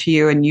foreign to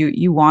you and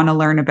you want to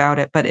learn about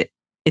it, but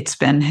it's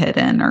been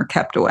hidden or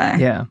kept away.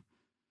 Yeah.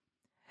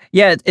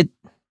 Yeah. It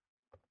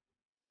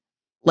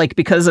like,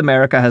 because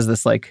America has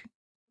this like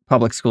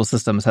public school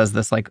systems has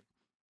this like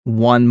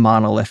one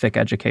monolithic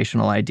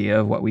educational idea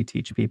of what we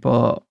teach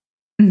people,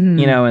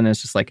 and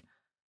it's just like,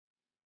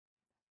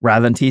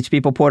 rather than teach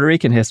people Puerto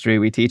Rican history,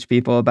 we teach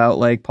people about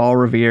like Paul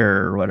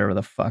Revere or whatever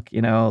the fuck,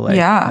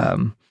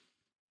 and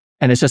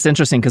it's just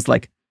interesting because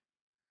like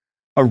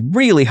a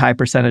really high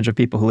percentage of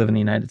people who live in the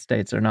United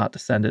States are not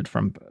descended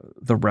from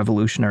the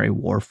Revolutionary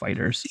War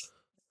fighters,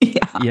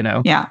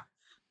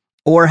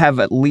 or have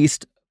at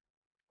least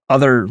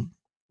other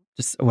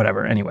just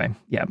whatever. Anyway,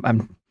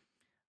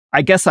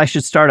 I guess I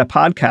should start a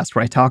podcast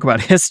where I talk about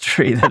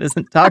history that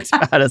isn't talked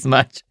about as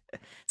much.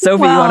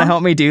 Sophie, you want to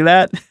help me do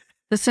that?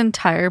 This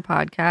entire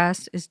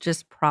podcast is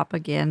just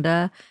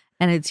propaganda,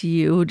 and it's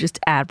you just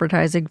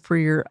advertising for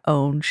your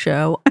own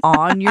show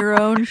on your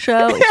own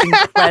show. It's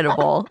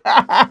incredible.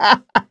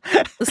 The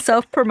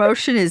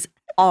self-promotion is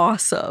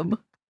awesome.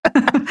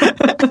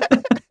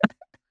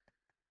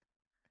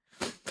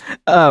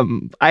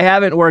 I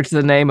haven't worked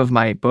the name of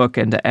my book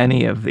into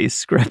any of these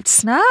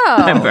scripts. No.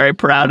 I'm very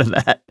proud of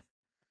that.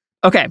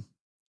 Okay,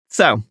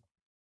 so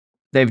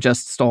they've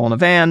just stolen a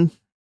van.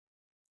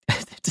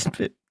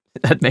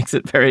 That makes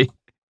it very,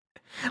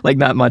 like,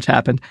 not much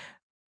happened.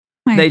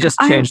 They just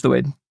changed the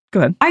way. Go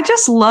ahead. I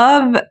just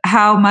love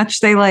how much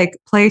they, like,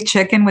 play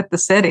chicken with the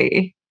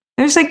city.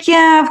 They're just like,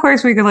 yeah, of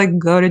course we could, like,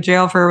 go to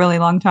jail for a really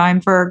long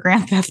time for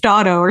Grand Theft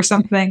Auto or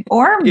something.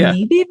 Or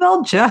maybe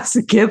they'll just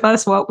give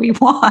us what we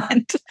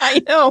want.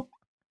 I know.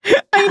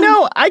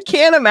 I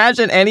can't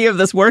imagine any of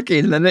this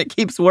working, and then it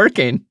keeps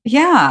working.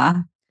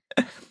 Yeah.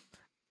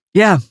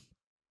 Yeah.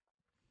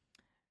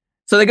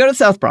 So they go to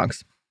South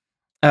Bronx,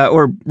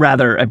 or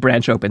rather a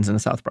branch opens in the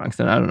South Bronx.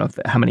 And I don't know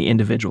how many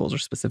individuals are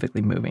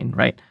specifically moving,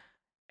 right?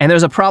 And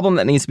there's a problem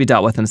that needs to be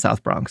dealt with in the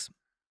South Bronx.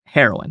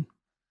 Heroin.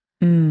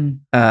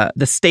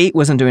 The state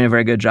wasn't doing a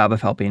very good job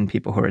of helping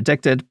people who are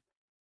addicted.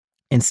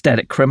 Instead,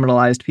 it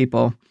criminalized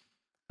people.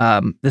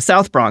 The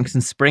South Bronx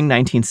in spring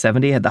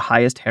 1970 had the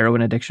highest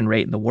heroin addiction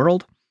rate in the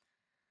world.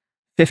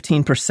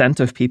 15%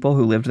 of people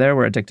who lived there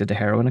were addicted to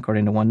heroin,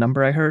 according to one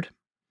number I heard.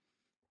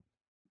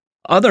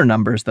 Other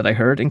numbers that I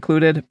heard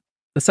included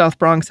the South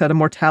Bronx had a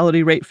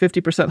mortality rate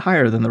 50%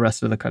 higher than the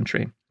rest of the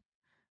country.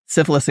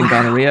 Syphilis and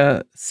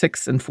gonorrhea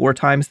 6 and 4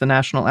 times the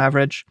national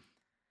average.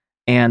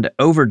 And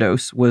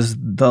overdose was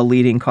the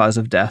leading cause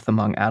of death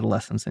among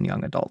adolescents and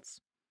young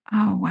adults.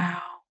 Oh,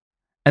 wow.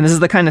 And this is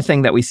the kind of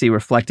thing that we see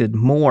reflected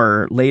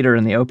more later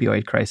in the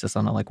opioid crisis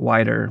on a like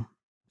wider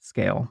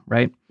scale,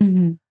 right?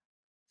 Mm-hmm.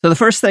 So the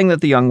first thing that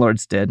the Young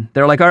Lords did,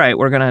 they're like, all right,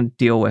 we're going to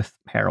deal with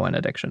heroin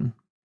addiction.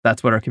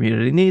 That's what our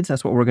community needs.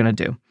 That's what we're going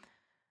to do.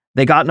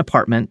 They got an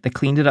apartment, they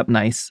cleaned it up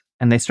nice,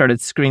 and they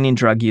started screening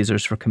drug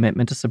users for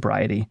commitment to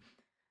sobriety.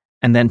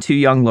 And then 2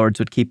 Young Lords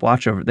would keep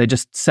watch over. They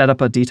just set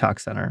up a detox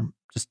center,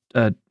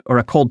 or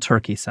a cold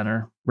turkey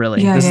center,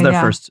 really. This is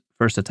their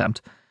first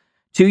attempt.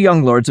 2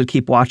 Young Lords would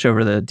keep watch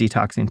over the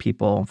detoxing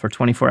people for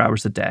 24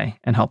 hours a day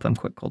and help them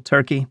quit cold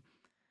turkey.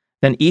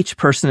 Then each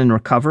person in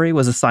recovery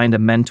was assigned a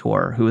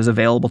mentor who was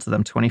available to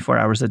them 24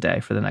 hours a day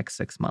for the next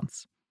 6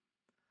 months.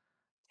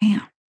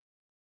 Damn.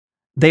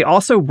 They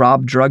also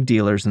robbed drug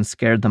dealers and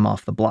scared them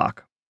off the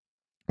block,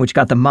 which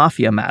got the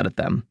mafia mad at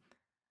them.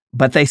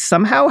 But they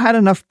somehow had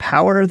enough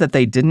power that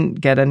they didn't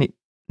get any...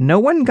 No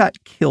one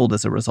got killed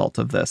as a result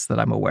of this that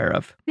I'm aware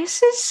of.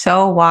 This is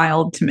so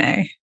wild to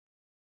me.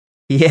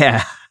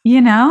 Yeah.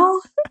 You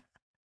know?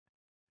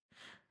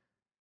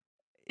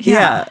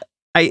 Yeah.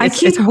 I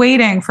keep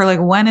waiting for, like,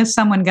 when is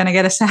someone going to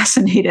get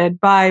assassinated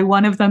by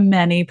one of the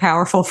many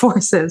powerful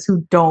forces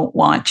who don't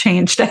want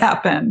change to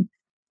happen?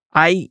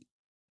 I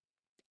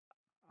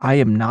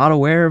am not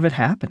aware of it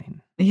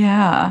happening.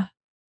 Yeah.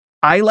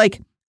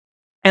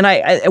 And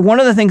one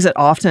of the things that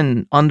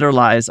often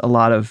underlies a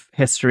lot of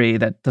history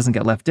that doesn't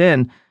get left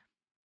in,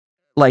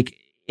 like,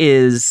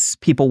 is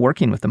people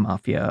working with the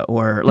mafia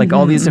or like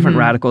all these different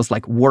radicals,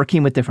 like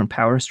working with different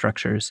power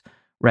structures,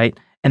 right?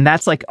 And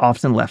that's like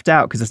often left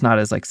out because it's not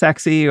as like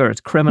sexy or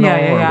it's criminal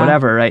or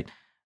whatever, right?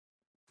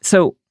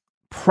 So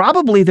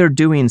probably they're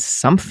doing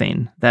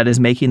something that is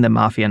making the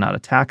mafia not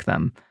attack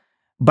them.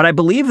 But I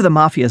believe the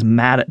mafia is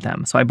mad at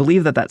them. So I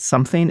believe that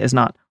something is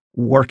not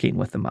working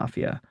with the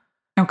mafia.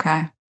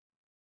 Okay.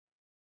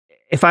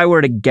 If I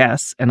were to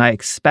guess, and I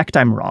expect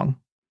I'm wrong,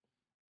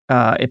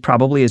 it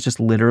probably is just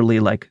literally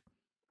like,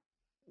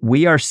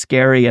 we are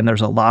scary and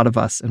there's a lot of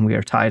us and we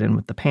are tied in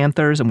with the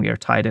Panthers and we are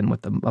tied in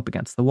with the up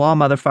against the wall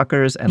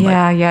motherfuckers. And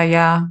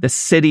the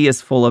city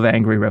is full of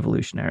angry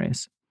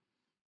revolutionaries.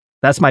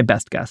 That's my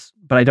best guess,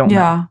 but I don't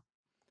know.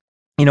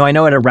 You know, I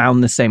know at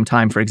around the same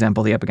time, for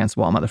example, the up against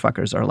the wall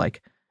motherfuckers are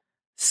like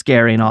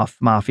scaring off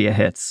mafia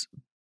hits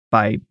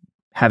by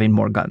having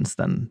more guns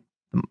than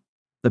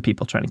the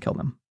people trying to kill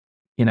them,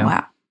 you know?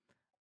 Wow.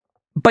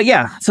 But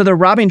yeah, so they're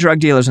robbing drug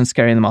dealers and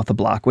scaring them off the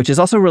block, which is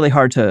also really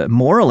hard to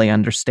morally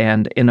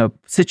understand in a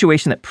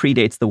situation that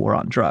predates the war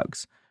on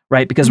drugs,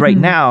 right? Because right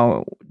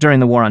now, during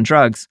the war on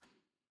drugs,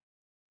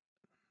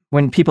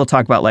 when people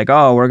talk about like,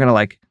 oh, we're going to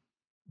like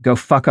go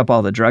fuck up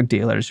all the drug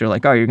dealers, you're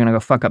like, oh, you're going to go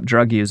fuck up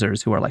drug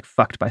users who are like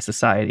fucked by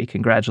society.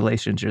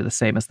 Congratulations, you're the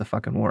same as the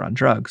fucking war on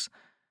drugs.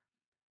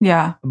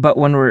 Yeah. But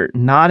when we're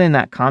not in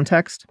that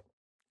context,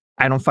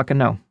 I don't fucking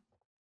know.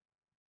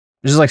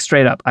 Just like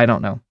straight up, I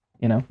don't know,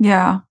 you know?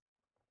 Yeah.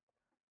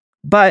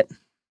 But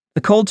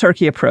the cold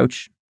turkey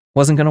approach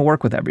wasn't going to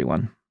work with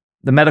everyone.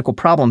 The medical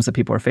problems that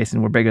people were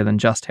facing were bigger than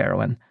just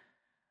heroin.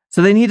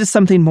 So they needed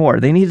something more.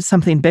 They needed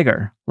something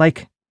bigger,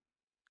 like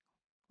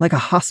a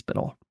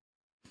hospital.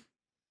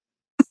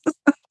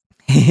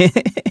 The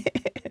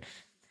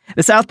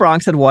South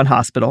Bronx had one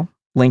hospital,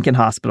 Lincoln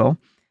Hospital.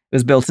 It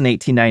was built in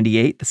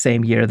 1898, the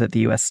same year that the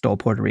U.S. stole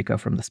Puerto Rico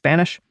from the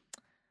Spanish.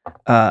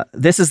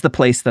 This is the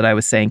place that I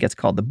was saying gets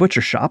called the butcher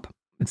shop.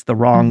 It's the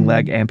wrong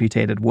leg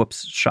amputated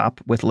whoops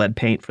shop with lead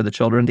paint for the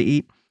children to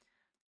eat.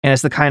 And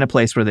it's the kind of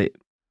place where the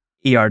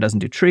ER doesn't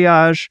do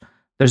triage.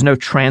 There's no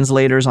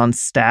translators on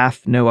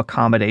staff, no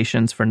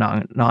accommodations for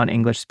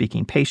non-English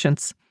speaking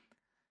patients.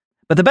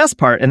 But the best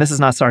part, and this is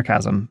not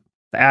sarcasm,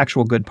 the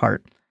actual good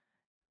part,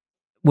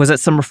 was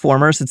that some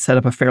reformers had set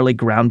up a fairly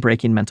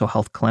groundbreaking mental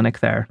health clinic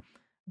there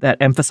that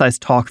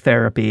emphasized talk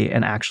therapy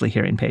and actually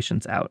hearing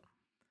patients out.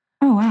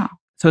 Oh, wow.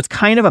 So it's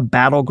kind of a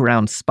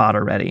battleground spot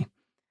already.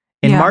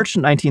 In March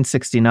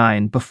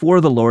 1969,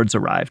 before the Lords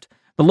arrived,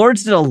 the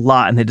Lords did a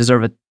lot and they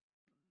deserve a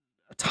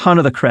ton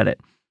of the credit.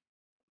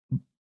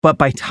 But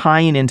by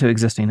tying into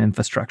existing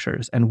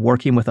infrastructures and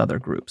working with other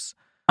groups.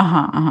 In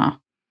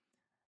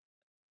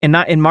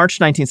March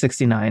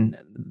 1969,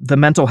 the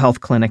mental health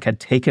clinic had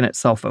taken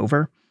itself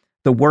over.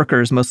 The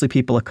workers, mostly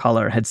people of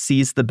color, had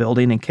seized the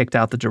building and kicked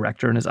out the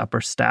director and his upper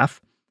staff.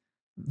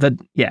 The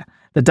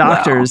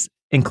doctors,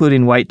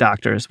 including white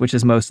doctors, which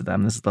is most of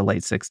them, this is the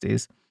late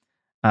 60s,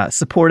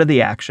 supported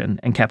the action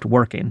and kept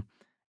working.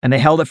 And they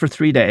held it for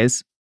 3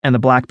 days, and the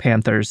Black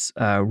Panthers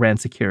ran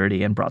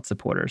security and brought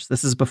supporters.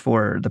 This is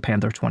before the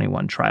Panther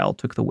 21 trial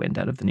took the wind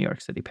out of the New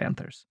York City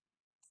Panthers.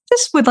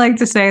 Just would like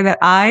to say that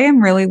I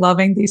am really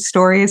loving these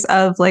stories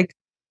of like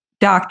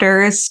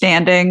doctors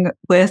standing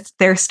with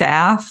their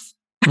staff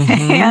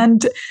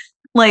and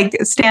like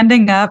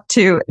standing up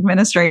to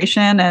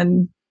administration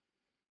and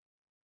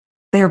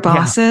their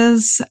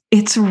bosses.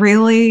 It's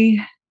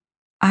really,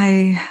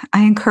 I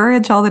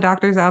encourage all the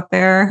doctors out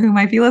there who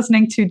might be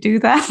listening to do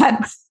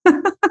that.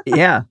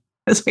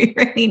 Because we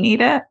really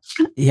need it.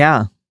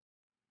 Yeah.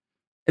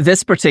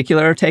 This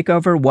particular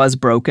takeover was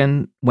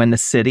broken when the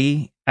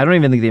city, I don't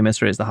even think the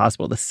administrator is the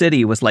hospital, the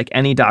city was like,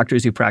 any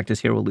doctors who practice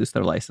here will lose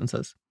their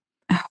licenses.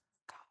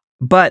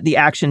 But the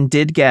action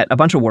did get, a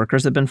bunch of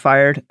workers had been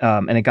fired,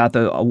 and it got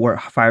the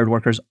fired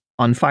workers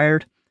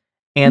unfired,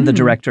 and the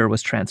director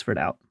was transferred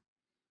out.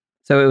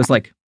 So it was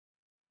like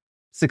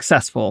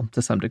successful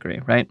to some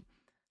degree, right?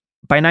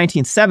 By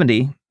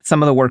 1970,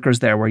 some of the workers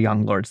there were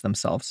young lords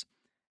themselves.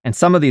 And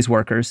some of these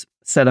workers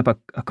set up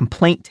a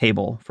complaint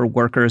table for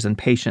workers and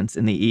patients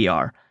in the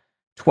ER.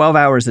 12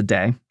 hours a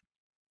day,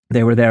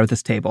 they were there at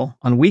this table.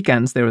 On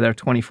weekends, they were there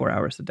 24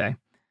 hours a day.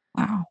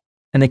 Wow.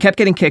 And they kept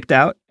getting kicked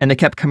out, and they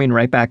kept coming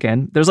right back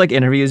in. There's like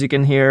interviews you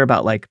can hear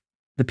about like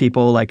the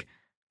people like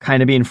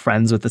kind of being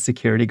friends with the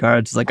security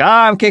guards. It's like,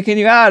 I'm kicking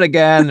you out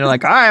again. And they're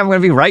like, all right, I'm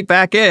going to be right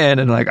back in.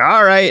 And like,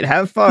 all right,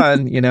 have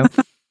fun, you know?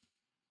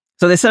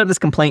 So they set up this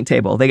complaint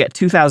table. They get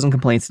 2,000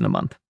 complaints in a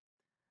month.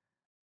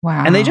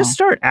 Wow. And they just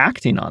start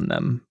acting on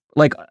them,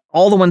 like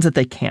all the ones that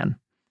they can.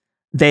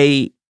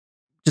 They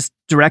just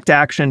direct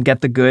action,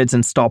 get the goods,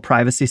 install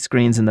privacy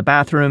screens in the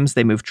bathrooms.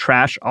 They move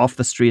trash off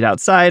the street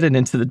outside and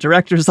into the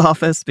director's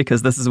office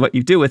because this is what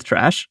you do with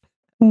trash.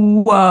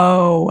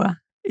 Whoa.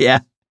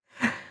 Yeah.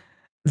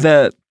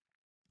 The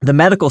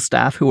medical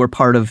staff who were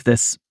part of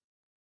this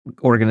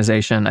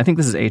organization, I think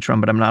this is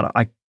Atrum, but I'm not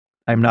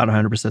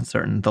 100%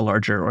 certain, the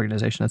larger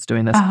organization that's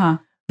doing this.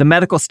 The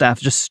medical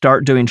staff just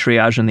start doing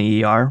triage in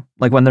the ER,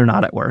 like when they're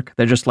not at work.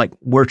 They're just like,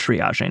 we're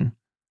triaging.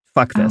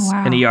 Fuck this. Oh,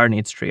 wow. An ER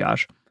needs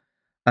triage,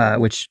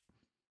 which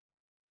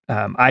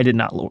I did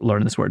not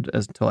learn this word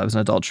until I was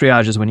an adult.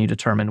 Triage is when you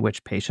determine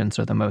which patients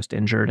are the most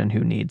injured and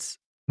who needs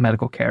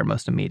medical care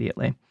most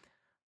immediately.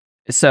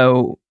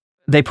 So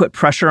they put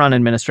pressure on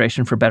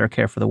administration for better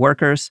care for the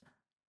workers,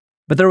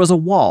 but there was a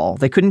wall.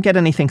 They couldn't get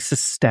anything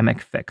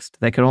systemic fixed.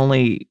 They could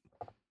only,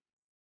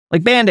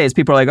 like Band-Aids,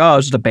 people are like, oh,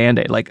 it's just a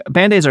Band-Aid. Like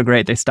Band-Aids are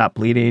great. They stop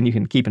bleeding. You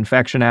can keep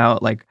infection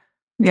out. Like,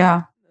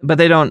 yeah, but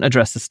they don't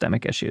address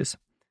systemic issues.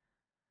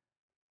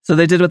 So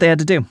they did what they had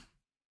to do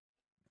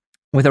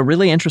with a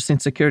really interesting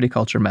security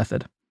culture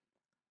method.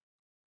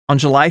 On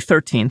July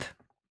 13th,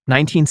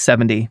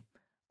 1970,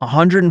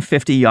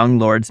 150 young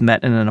lords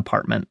met in an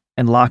apartment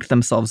and locked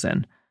themselves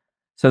in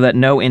so that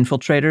no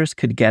infiltrators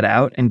could get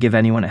out and give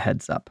anyone a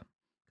heads up.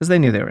 Because they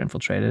knew they were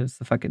infiltrated. It's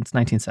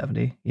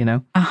 1970, you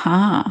know?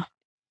 Uh-huh.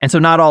 And so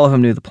not all of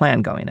them knew the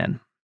plan going in.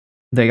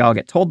 They all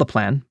get told the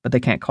plan, but they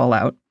can't call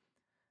out.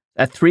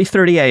 At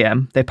 3:30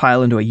 a.m., they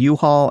pile into a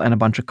U-Haul and a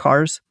bunch of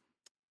cars.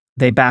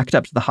 They backed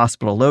up to the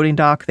hospital loading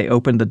dock. They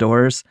opened the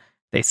doors.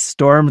 They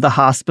stormed the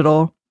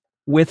hospital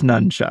with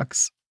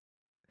nunchucks.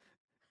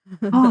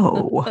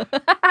 Oh.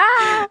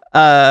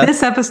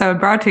 This episode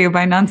brought to you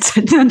by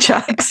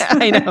nunchucks.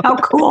 I know. How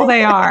cool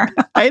they are.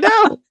 I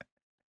know.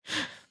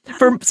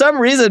 For some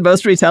reason,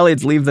 most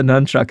retaliates leave the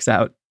nunchucks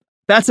out.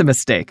 That's a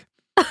mistake.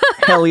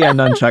 Hell yeah,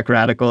 nunchuck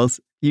radicals.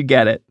 You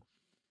get it.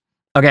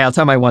 Okay, I'll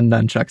tell my one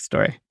nunchuck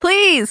story.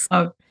 Please.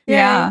 Oh,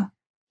 yeah.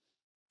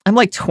 I'm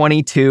like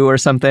 22 or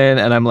something,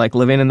 and I'm like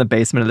living in the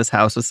basement of this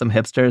house with some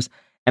hipsters,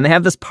 and they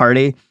have this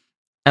party,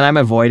 and I'm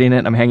avoiding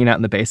it. I'm hanging out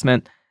in the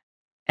basement,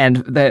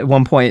 and at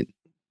one point,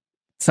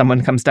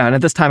 someone comes down.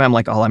 At this time, I'm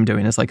like, all I'm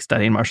doing is like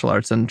studying martial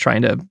arts and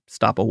trying to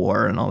stop a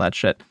war and all that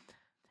shit.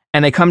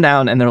 And they come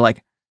down, and they're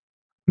like,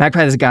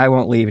 Magpie, this guy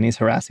won't leave, and he's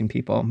harassing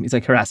people. He's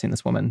like harassing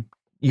this woman.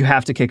 You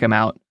have to kick him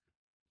out.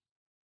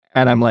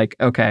 And I'm like,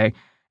 okay.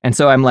 And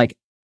so I'm like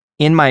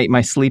in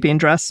my sleeping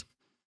dress,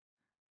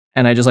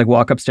 and I just like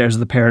walk upstairs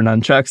with a pair of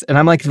nunchucks, and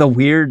I'm like the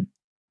weird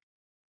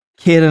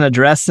kid in a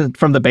dress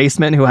from the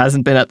basement who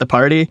hasn't been at the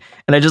party.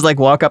 And I just like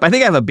walk up. I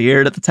think I have a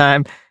beard at the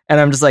time, and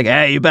I'm just like,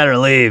 hey, you better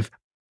leave.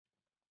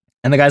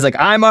 And the guy's like,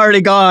 I'm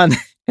already gone.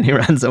 And he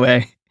runs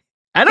away.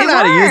 I don't know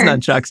how to use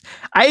nunchucks.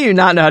 I do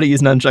not know how to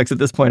use nunchucks at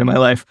this point in my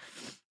life.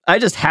 I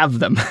just have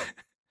them.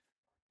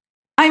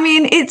 I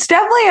mean, it's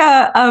definitely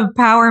a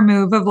power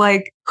move of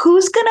like,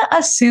 who's going to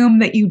assume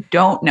that you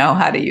don't know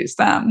how to use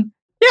them?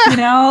 Yeah. You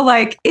know,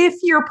 like if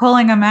you're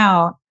pulling them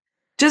out,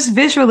 just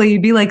visually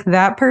be like,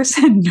 that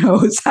person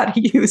knows how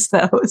to use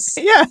those.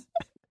 Yeah.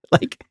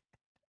 Like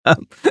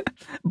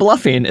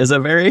bluffing is a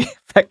very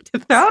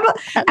effective.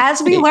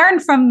 As we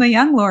learned from the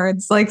young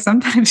lords, like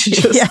sometimes you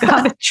just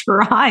gotta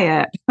try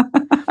it.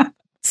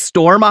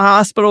 Storm a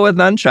hospital with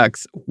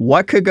nunchucks.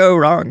 What could go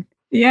wrong?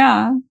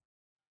 Yeah.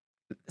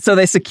 So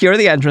they secure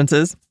the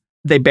entrances.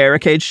 They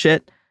barricade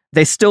shit.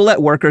 They still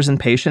let workers and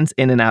patients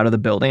in and out of the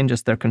building,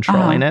 just they're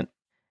controlling it.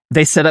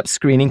 They set up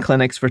screening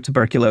clinics for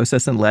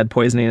tuberculosis and lead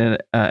poisoning and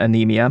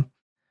anemia.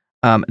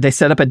 They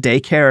set up a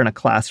daycare and a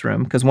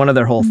classroom because one of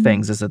their whole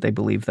things is that they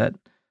believe that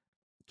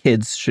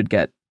kids should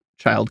get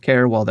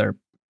childcare while their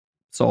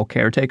sole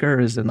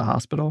caretaker is in the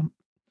hospital.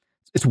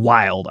 It's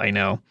wild, I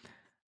know.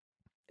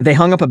 They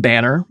hung up a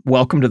banner,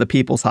 "Welcome to the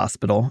People's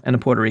Hospital," and a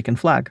Puerto Rican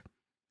flag.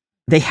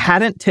 They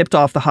hadn't tipped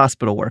off the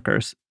hospital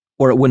workers,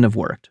 or it wouldn't have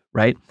worked,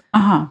 right?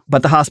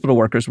 But the hospital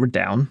workers were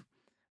down.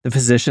 The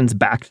physicians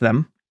backed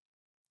them.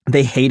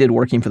 They hated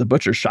working for the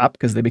butcher's shop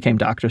because they became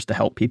doctors to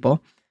help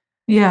people.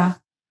 Yeah.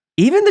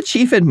 Even the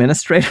chief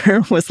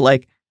administrator was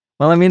like,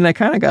 well, I mean, they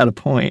kind of got a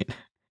point.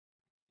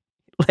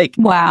 Like,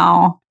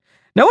 wow.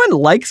 No one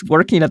likes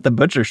working at the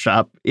butcher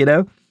shop, you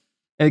know,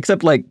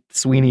 except like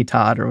Sweeney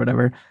Todd or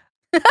whatever.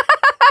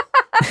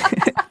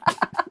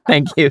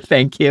 Thank you.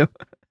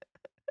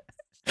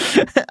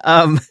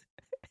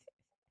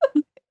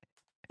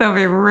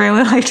 Sophie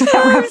really liked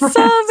that reference.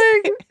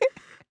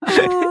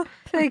 Oh,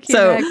 thank you,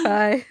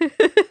 Magpie.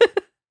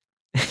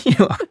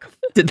 You're welcome.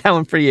 Did that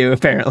one for you,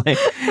 apparently.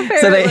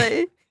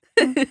 Apparently.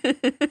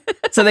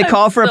 So they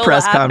call for a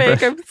press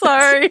conference. I'm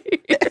sorry.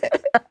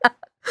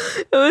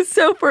 It was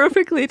so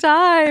perfectly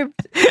timed.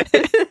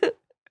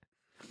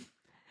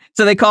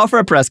 So they call for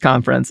a press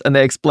conference and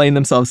they explain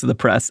themselves to the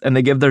press and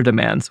they give their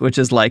demands, which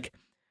is like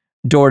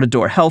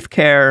door-to-door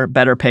healthcare,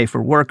 better pay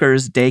for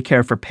workers,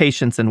 daycare for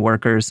patients and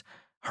workers,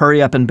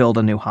 hurry up and build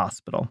a new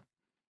hospital.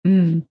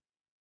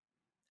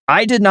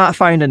 I did not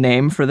find a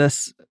name for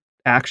this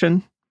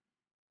action.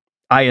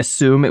 I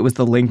assume it was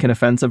the Lincoln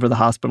Offensive or the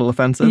Hospital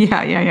Offensive.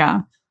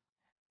 Yeah.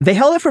 They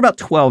held it for about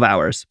 12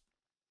 hours.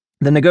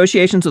 The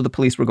negotiations with the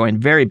police were going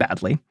very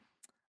badly.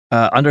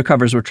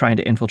 Undercovers were trying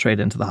to infiltrate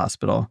into the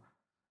hospital.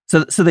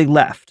 So they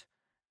left.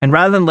 And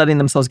rather than letting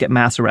themselves get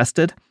mass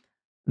arrested,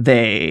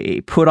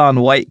 they put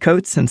on white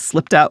coats and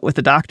slipped out with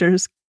the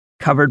doctors,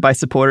 covered by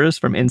supporters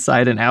from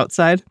inside and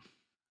outside.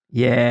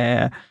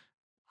 Yeah.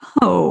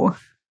 Oh.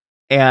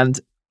 And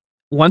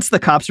once the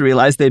cops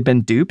realized they'd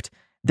been duped,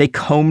 they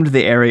combed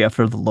the area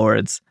for the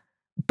lords.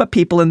 But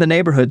people in the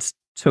neighborhoods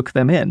took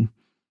them in.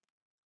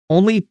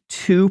 Only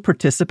 2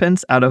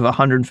 participants out of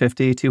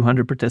 150,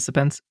 200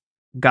 participants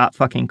got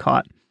fucking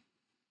caught.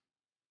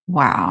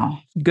 Wow.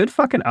 Good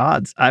fucking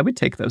odds. I would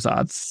take those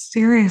odds.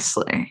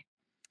 Seriously.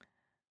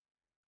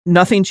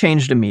 Nothing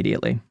changed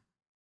immediately.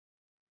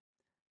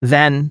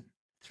 Then,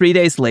 3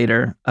 days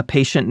later, a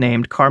patient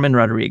named Carmen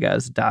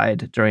Rodriguez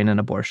died during an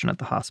abortion at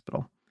the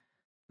hospital.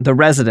 The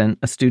resident,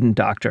 a student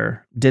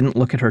doctor, didn't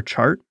look at her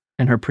chart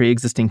and her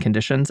pre-existing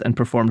conditions and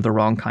performed the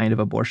wrong kind of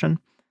abortion.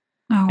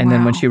 And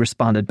then when she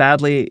responded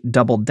badly,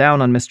 doubled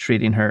down on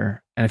mistreating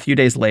her. And a few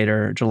days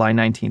later, July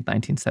 19th,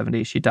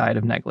 1970, she died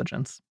of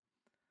negligence.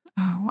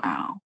 Oh,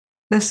 wow.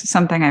 This is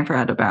something I've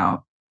read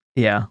about.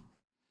 Yeah.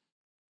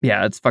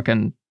 Yeah, it's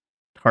fucking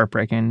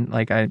heartbreaking.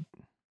 Like, I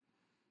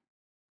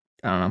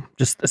don't know.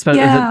 Just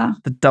especially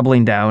the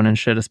doubling down and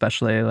shit,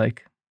 especially,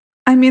 like.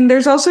 I mean,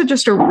 there's also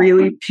just a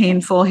really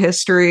painful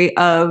history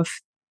of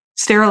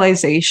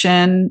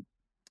sterilization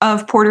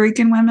of Puerto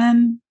Rican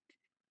women.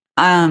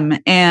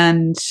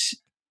 And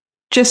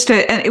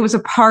it was a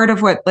part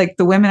of what like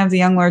the women of the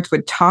Young Lords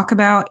would talk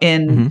about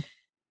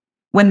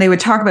when they would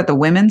talk about the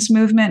women's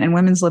movement and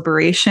women's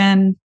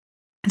liberation,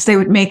 is they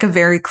would make a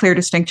very clear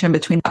distinction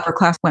between upper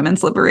class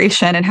women's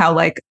liberation and how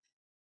like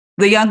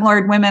the Young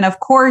Lord women, of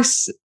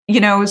course, you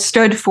know,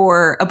 stood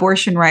for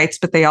abortion rights,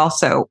 but they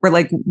also were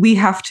like, we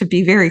have to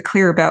be very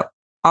clear about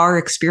our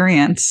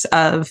experience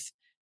of,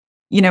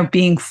 you know,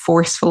 being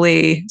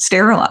forcefully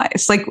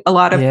sterilized. Like a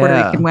lot of Puerto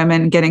Rican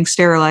women getting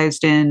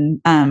sterilized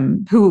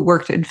who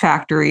worked in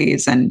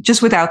factories and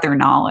just without their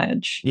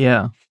knowledge.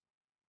 Yeah.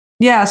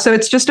 Yeah. So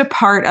it's just a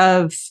part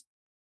of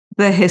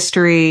the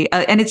history.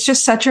 And it's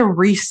just such a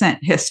recent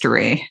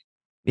history,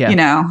 you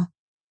know,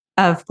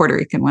 of Puerto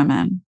Rican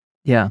women.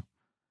 Yeah.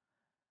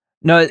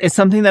 No, it's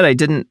something that I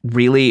didn't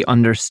really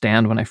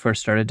understand when I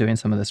first started doing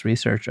some of this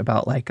research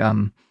about like,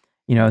 you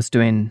know, I was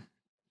doing.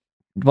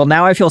 Well,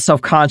 now I feel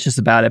self-conscious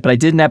about it, but I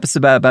did an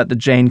episode about the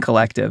Jane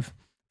Collective.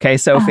 Okay,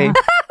 Sophie?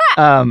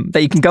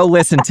 That you can go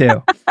listen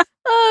to.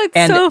 Oh,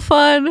 it's so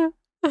fun.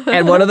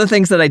 And one of the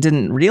things that I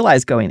didn't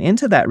realize going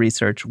into that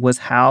research was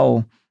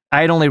how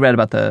I had only read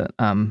about the,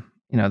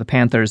 you know, the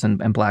Panthers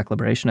and Black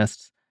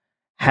liberationists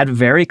had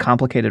very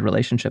complicated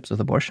relationships with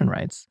abortion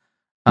rights.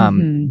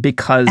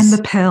 Because... And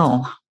the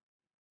pill.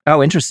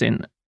 Oh,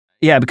 interesting.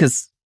 Yeah,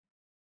 because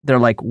they're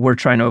like, we're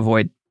trying to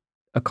avoid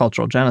a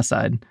cultural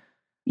genocide.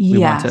 We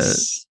want to,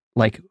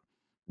 like,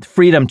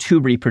 freedom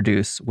to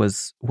reproduce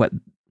was what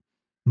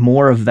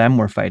more of them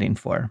were fighting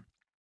for,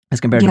 as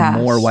compared to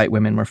more white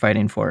women were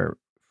fighting for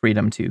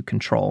freedom to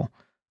control,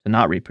 to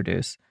not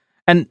reproduce.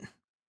 And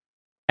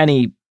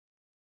any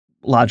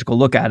logical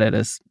look at it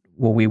is,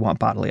 well, we want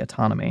bodily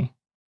autonomy.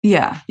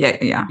 Yeah.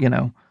 You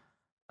know?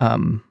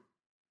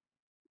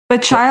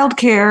 But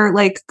childcare,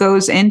 like,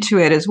 goes into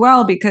it as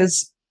well,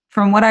 because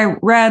from what I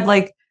read,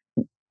 like,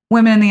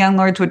 women in the Young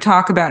Lords would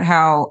talk about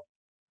how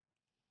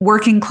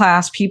working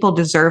class people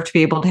deserve to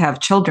be able to have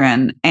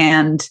children.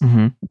 And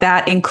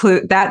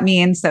that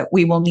means that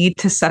we will need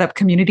to set up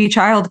community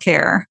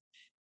childcare,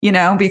 you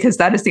know, because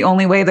that is the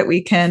only way that we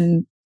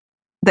can,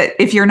 that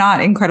if you're not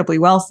incredibly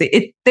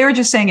wealthy, they were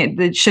just saying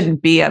it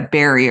shouldn't be a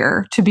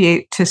barrier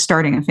to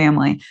starting a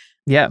family.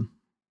 Yeah.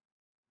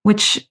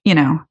 Which, you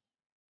know,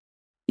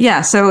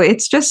 so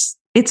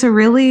it's a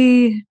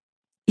really,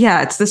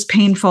 it's this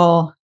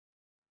painful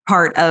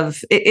part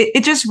of it.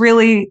 It just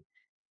really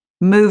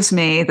moves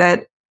me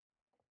that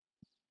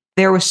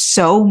there was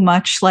so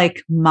much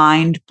like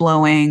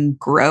mind-blowing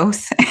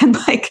growth and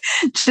like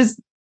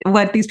just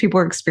what these people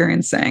were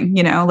experiencing,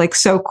 you know, like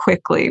so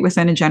quickly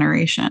within a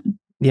generation.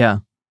 Yeah.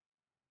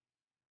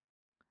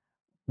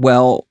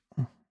 Well,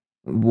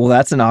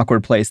 that's an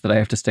awkward place that I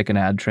have to stick an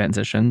ad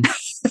transition.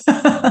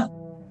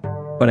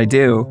 But I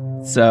do.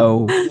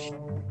 So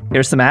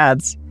here's some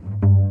ads.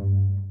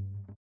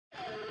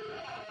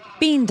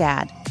 Bean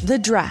Dad, The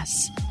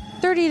Dress,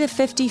 30 to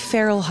 50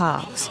 feral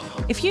hogs.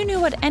 If you knew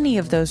what any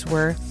of those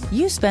were,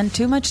 you spend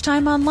too much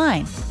time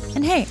online.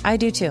 And hey, I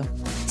do too.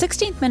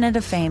 16th Minute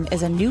of Fame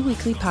is a new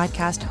weekly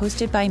podcast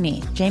hosted by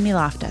me, Jamie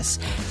Loftus,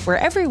 where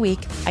every week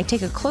I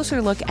take a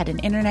closer look at an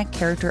internet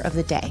character of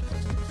the day.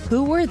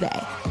 Who were they?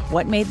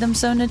 What made them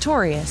so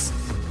notorious?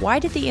 Why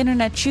did the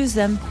internet choose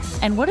them?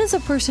 And what does a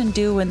person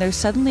do when they're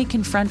suddenly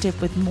confronted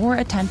with more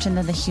attention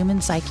than the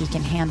human psyche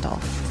can handle?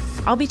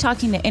 I'll be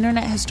talking to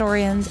internet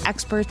historians,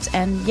 experts,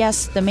 and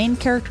yes, the main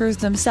characters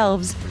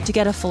themselves to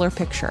get a fuller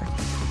picture.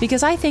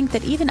 Because I think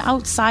that even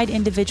outside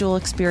individual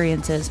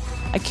experiences,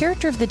 a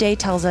character of the day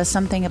tells us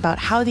something about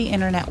how the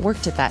internet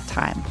worked at that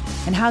time,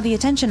 and how the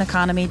attention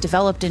economy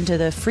developed into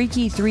the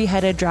freaky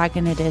three-headed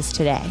dragon it is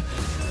today.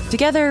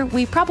 Together,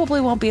 we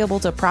probably won't be able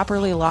to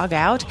properly log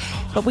out,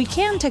 but we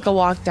can take a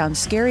walk down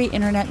scary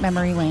internet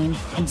memory lane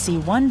and see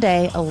one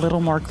day a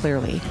little more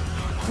clearly.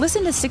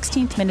 Listen to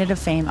 16th Minute of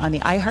Fame on the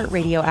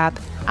iHeartRadio app,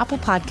 Apple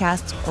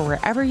Podcasts, or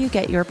wherever you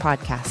get your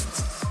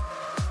podcasts.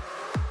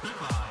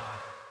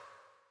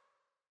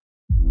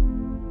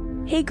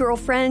 Hey,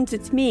 girlfriends,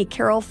 it's me,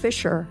 Carol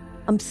Fisher.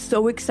 I'm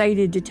so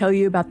excited to tell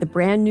you about the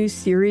brand new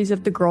series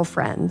of The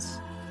Girlfriends.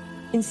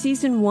 In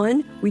season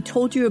 1, we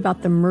told you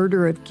about the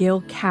murder of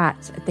Gail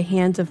Katz at the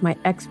hands of my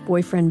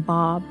ex-boyfriend,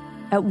 Bob.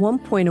 At one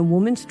point, a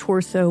woman's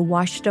torso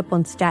washed up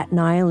on Staten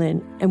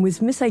Island and was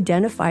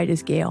misidentified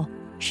as Gail.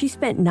 She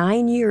spent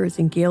 9 years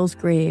in Gail's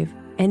grave,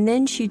 and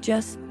then she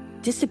just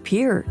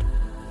disappeared.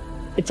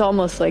 It's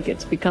almost like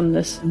it's become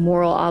this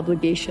moral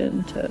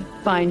obligation to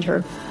find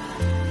her.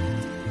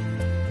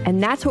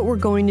 And that's what we're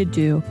going to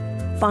do.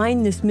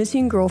 Find this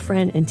missing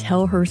girlfriend and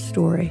tell her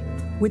story.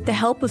 With the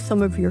help of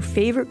some of your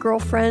favorite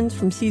girlfriends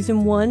from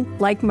season 1,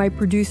 like my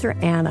producer,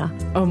 Anna.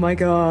 Oh my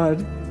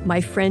God.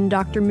 My friend,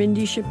 Dr.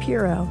 Mindy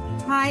Shapiro.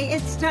 Hi,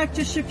 it's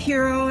Dr.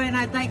 Shapiro, and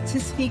I'd like to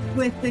speak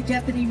with the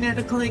deputy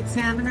medical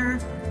examiner.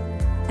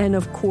 And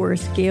of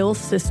course, Gail's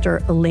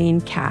sister,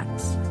 Elaine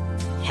Katz.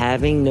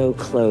 Having no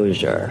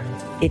closure,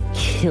 it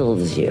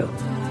kills you.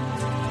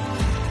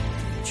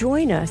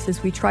 Join us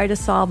as we try to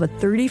solve a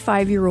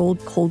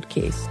 35-year-old cold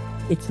case.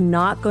 It's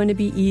not going to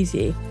be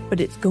easy,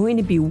 but it's going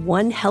to be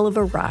one hell of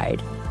a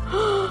ride.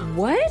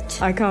 What?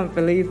 I can't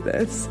believe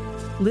this.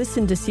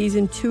 Listen to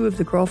season 2 of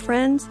The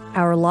Girlfriends,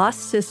 Our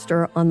Lost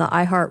Sister on the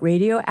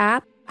iHeartRadio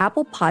app,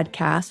 Apple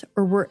Podcasts,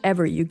 or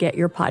wherever you get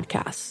your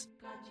podcasts.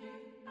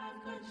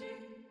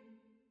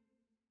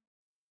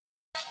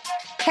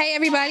 Hey,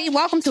 everybody.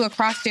 Welcome to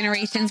Across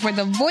Generations, where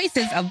the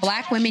voices of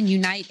Black women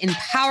unite in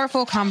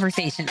powerful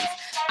conversations.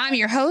 I'm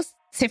your host,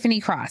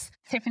 Tiffany Cross.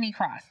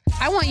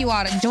 I want you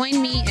all to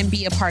join me and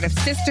be a part of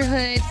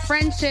sisterhood,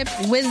 friendship,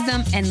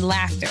 wisdom, and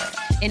laughter.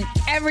 In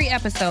every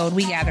episode,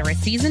 we gather a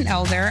seasoned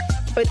elder.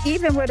 But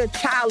even with a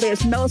child,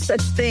 there's no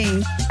such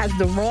thing as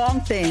the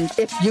wrong thing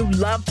if you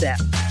love them.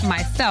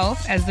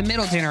 Myself, as the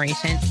middle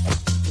generation.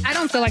 I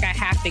don't feel like I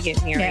have to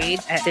get married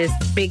at this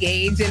big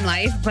age in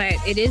life, but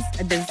it is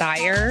a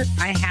desire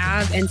I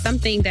have and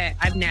something that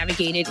I've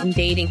navigated in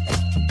dating.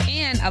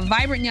 And a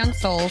vibrant young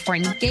soul for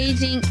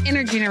engaging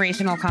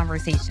intergenerational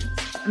conversations.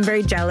 I'm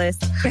very jealous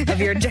of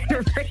your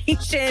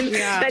generation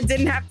that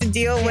didn't have to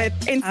deal with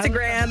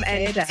Instagram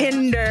and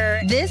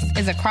Tinder. This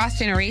is Across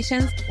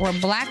Generations, where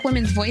Black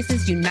women's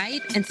voices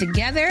unite, and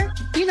together,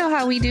 you know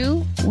how we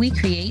do, we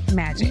create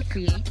magic.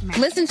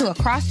 Listen to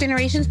Across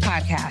Generations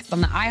podcast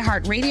on the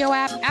iHeartRadio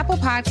app, Apple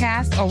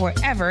Podcasts, or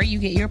wherever you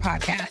get your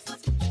podcasts.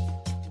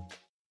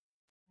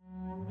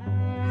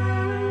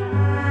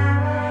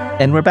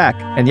 And we're back.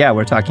 And yeah,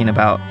 we're talking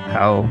about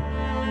how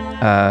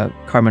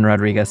Carmen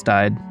Rodriguez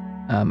died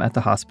at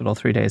the hospital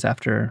 3 days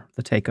after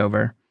the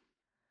takeover.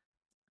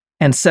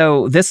 And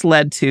so this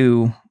led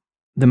to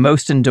the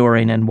most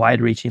enduring and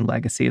wide-reaching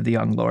legacy of the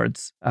Young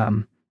Lords.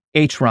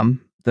 HRUM,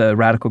 the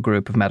radical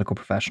group of medical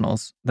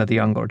professionals that the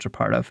Young Lords are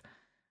part of,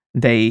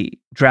 they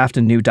draft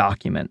a new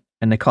document,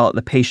 and they call it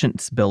the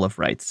Patient's Bill of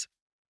Rights.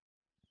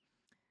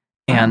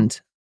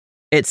 And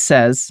it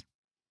says,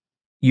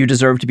 you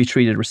deserve to be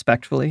treated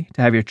respectfully,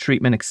 to have your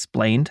treatment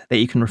explained, that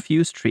you can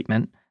refuse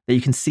treatment, that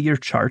you can see your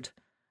chart,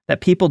 that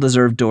people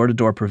deserve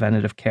door-to-door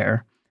preventative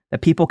care,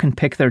 that people can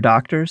pick their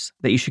doctors,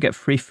 that you should get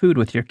free food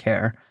with your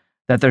care,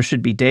 that there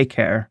should be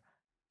daycare,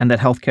 and that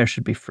healthcare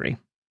should be free.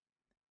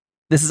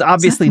 This is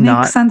obviously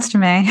not... Makes sense to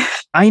me.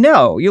 I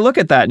know. You look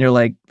at that and you're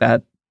like,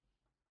 that,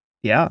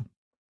 yeah,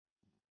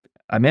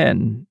 I'm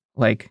in.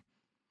 Like,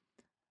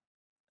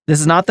 this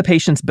is not the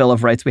Patient's Bill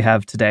of Rights we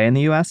have today in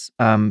the U.S.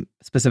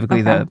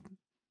 Specifically,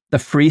 the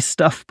free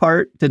stuff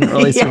part didn't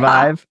really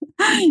survive.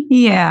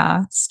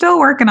 Yeah, still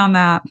working on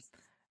that.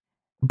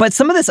 But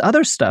some of this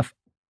other stuff,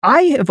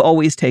 I have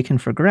always taken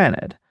for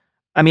granted.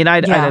 I mean,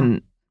 I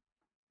don't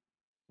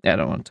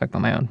want to talk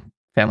about my own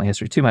family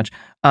history too much.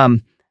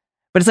 But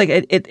it's like,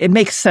 it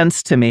makes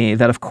sense to me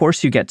that of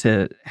course you get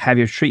to have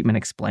your treatment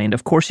explained.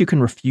 Of course you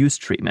can refuse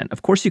treatment.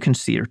 Of course you can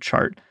see your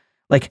chart.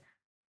 Like,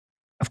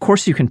 of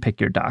course you can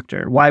pick your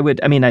doctor. Why would,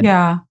 I mean,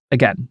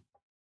 again,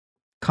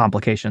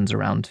 complications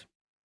around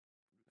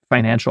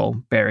financial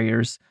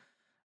barriers.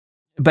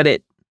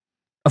 But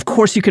of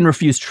course you can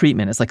refuse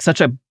treatment. It's like such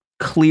a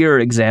clear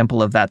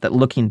example of that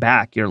looking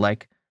back, you're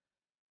like,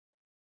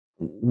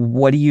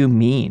 what do you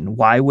mean?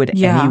 Why would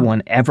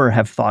anyone ever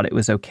have thought it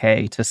was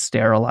okay to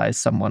sterilize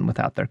someone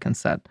without their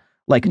consent?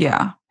 Like,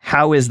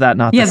 how is that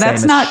not the same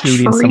that's as not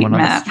shooting treatment.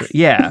 someone on the street?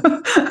 Yeah.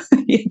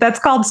 That's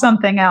called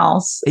something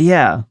else.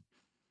 Yeah.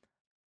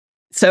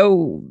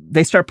 So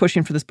they start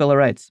pushing for this Bill of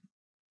Rights.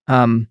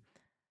 And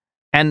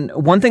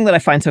one thing that I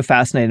find so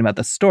fascinating about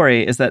this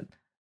story is that,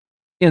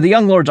 you know, the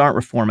Young Lords aren't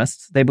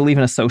reformists. They believe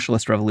in a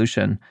socialist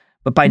revolution.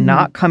 But by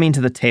not coming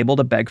to the table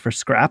to beg for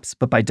scraps,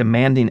 but by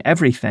demanding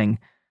everything,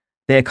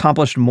 they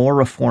accomplished more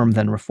reform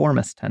than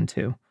reformists tend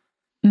to.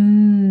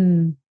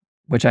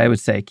 Which I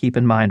would say, keep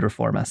in mind,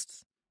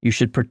 reformists. You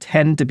should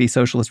pretend to be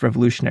socialist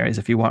revolutionaries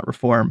if you want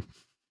reform.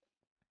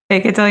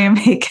 Fake it till you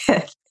make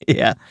it.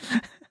 Yeah.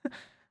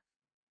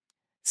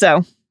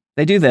 So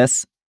they do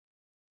this,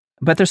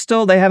 but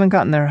they haven't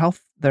gotten their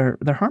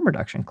harm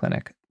reduction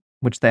clinic,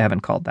 which they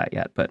haven't called that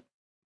yet, but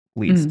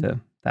leads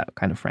to that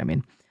kind of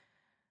framing.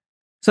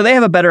 So they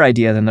have a better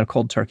idea than their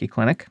cold turkey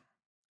clinic.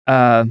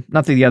 Not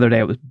that the other day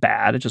it was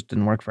bad, it just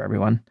didn't work for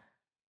everyone.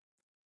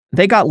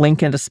 They got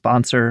Lincoln to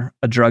sponsor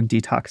a drug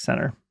detox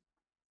center.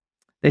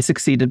 They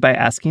succeeded by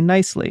asking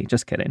nicely.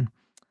 Just kidding.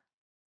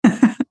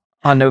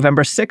 On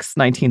November 6th,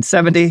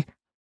 1970,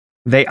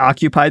 They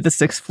occupied the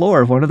 6th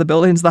floor of one of the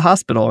buildings of the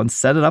hospital and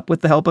set it up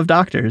with the help of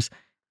doctors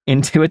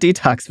into a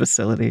detox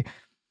facility.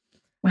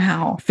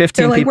 Wow.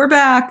 15 They're like, we're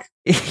back.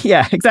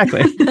 Yeah,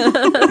 exactly.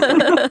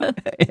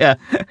 Yeah.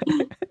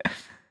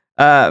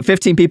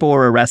 15 people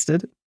were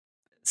arrested.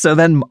 So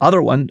then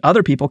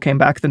other people came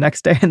back the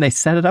next day and they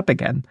set it up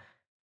again.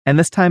 And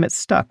this time it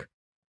stuck.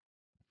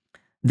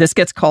 This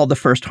gets called the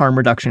first harm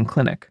reduction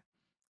clinic.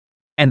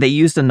 And they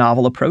used a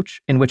novel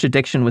approach in which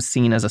addiction was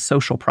seen as a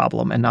social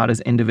problem and not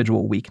as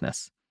individual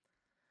weakness.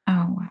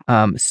 Oh,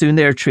 wow. Soon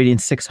they were treating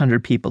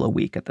 600 people a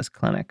week at this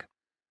clinic.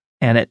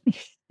 And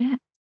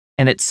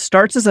it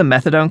starts as a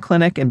methadone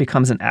clinic and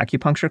becomes an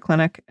acupuncture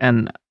clinic.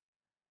 And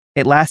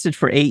it lasted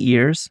for 8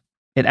 years.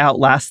 It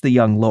outlasts the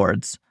Young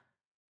Lords.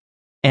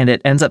 And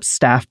it ends up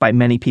staffed by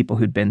many people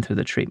who'd been through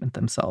the treatment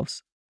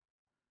themselves.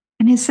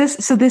 And this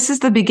is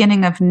the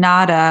beginning of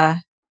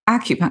NADA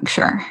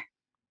acupuncture?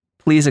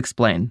 Please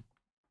explain.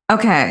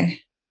 Okay.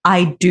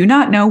 I do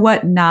not know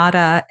what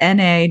NADA,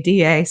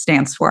 N-A-D-A,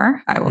 stands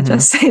for. I will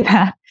just say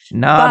that.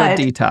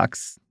 NADA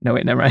detox. No,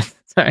 wait, never mind.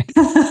 Sorry.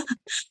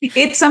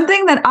 It's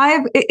something that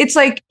it's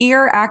like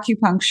ear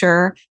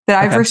acupuncture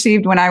that I've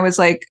received when I was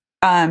like,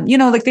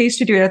 like they used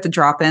to do it at the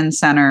drop-in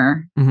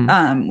center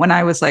when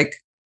I was like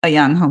a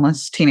young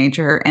homeless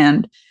teenager.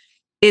 And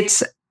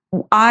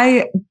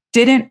I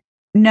didn't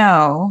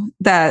know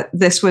that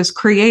this was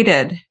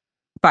created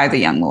by the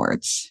Young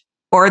Lords.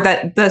 Or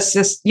that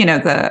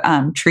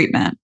the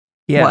treatment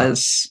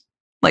was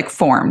like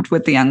formed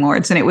with the Young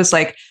Lords. And it was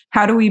like,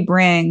 how do we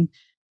bring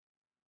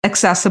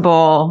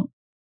accessible,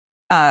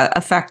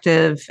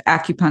 effective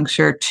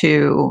acupuncture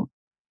to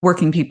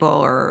working people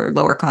or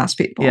lower class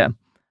people? Yeah,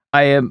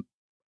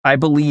 I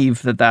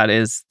believe that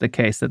is the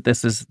case, that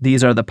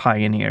these are the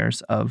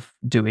pioneers of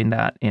doing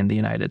that in the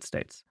United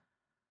States.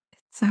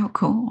 It's so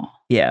cool.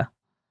 Yeah.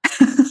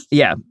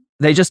 Yeah.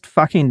 They just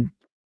fucking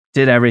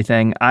did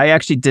everything. I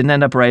actually didn't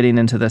end up writing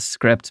into the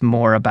script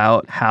more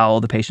about how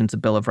the Patients'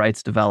 Bill of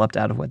Rights developed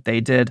out of what they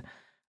did.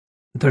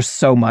 There's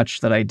so much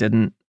that I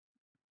didn't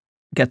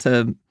get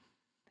to,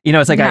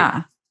 it's like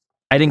I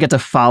didn't get to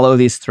follow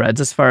these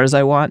threads as far as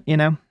I want,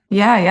 Yeah,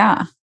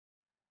 yeah.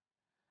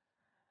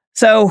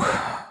 So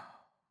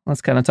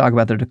let's kind of talk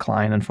about their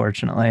decline,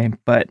 unfortunately.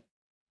 But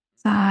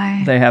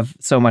they have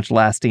so much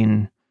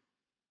lasting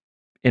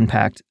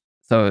impact.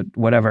 So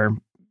whatever.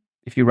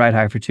 If you ride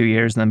high for 2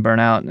 years and then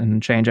burn out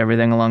and change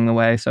everything along the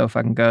way, so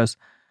fucking goes.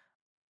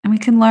 And we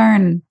can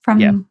learn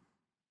from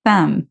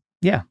them.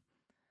 Yeah.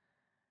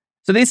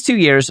 So these 2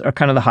 years are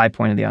kind of the high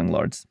point of the Young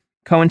Lords.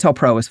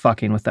 COINTELPRO is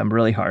fucking with them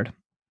really hard.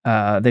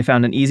 They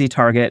found an easy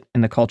target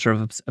in the culture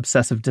of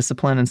obsessive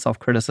discipline and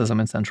self-criticism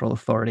and central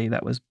authority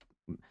that was,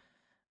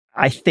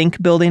 I think,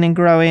 building and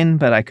growing,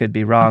 but I could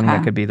be wrong.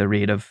 That could be the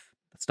read of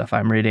the stuff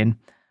I'm reading.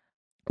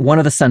 One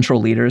of the central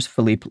leaders,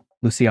 Philippe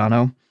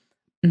Luciano,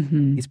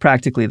 he's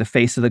practically the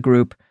face of the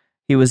group.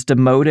 He was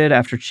demoted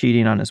after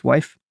cheating on his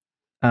wife,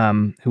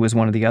 who was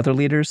one of the other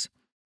leaders.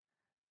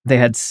 They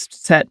had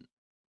set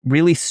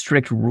really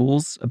strict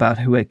rules about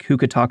who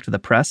could talk to the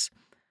press.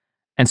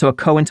 And so a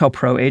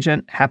COINTELPRO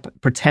agent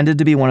pretended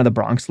to be one of the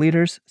Bronx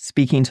leaders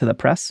speaking to the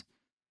press.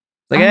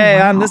 Like, hey,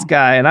 I'm this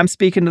guy and I'm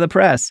speaking to the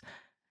press.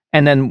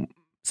 And then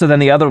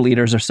the other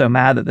leaders are so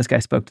mad that this guy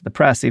spoke to the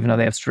press, even though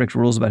they have strict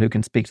rules about who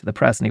can speak to the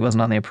press and he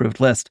wasn't on the approved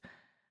list.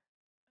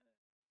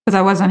 But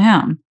that wasn't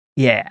him.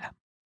 Yeah.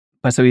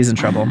 But so he's in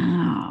trouble.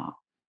 Wow.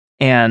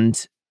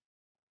 And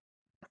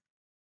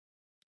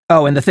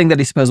the thing that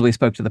he supposedly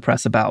spoke to the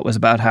press about was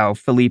about how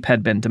Philippe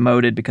had been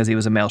demoted because he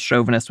was a male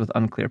chauvinist with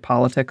unclear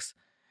politics.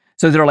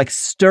 So they're like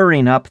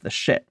stirring up the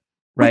shit,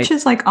 right? Which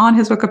is like on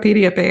his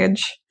Wikipedia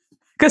page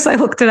because I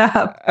looked it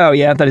up. Oh,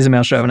 yeah. I thought he's a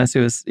male chauvinist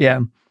who was,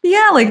 yeah.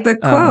 Yeah, like the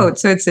quote.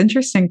 So it's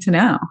interesting to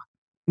know.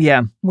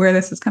 Yeah. Where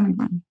this is coming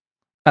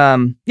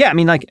from. Yeah, I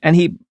mean, like, and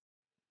he,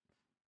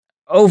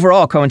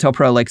 overall,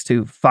 COINTELPRO likes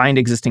to find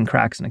existing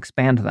cracks and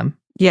expand them.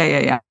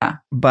 Yeah.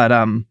 But,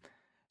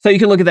 so you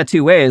can look at that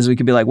two ways. We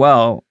could be like,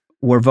 well,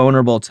 we're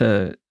vulnerable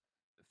to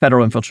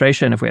federal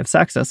infiltration if we have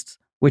sexists,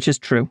 which is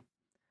true.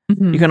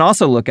 You can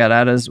also look at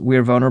it as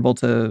we're vulnerable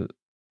to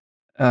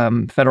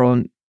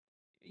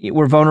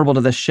we're vulnerable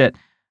to this shit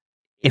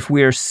if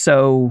we're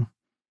so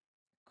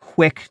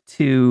quick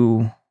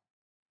to,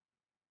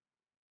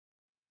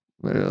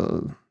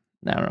 well,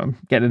 I don't know,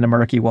 get into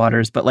murky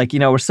waters, but like,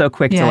 we're so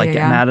quick to get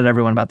mad at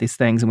everyone about these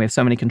things, and we have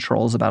so many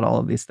controls about all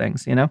of these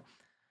things, And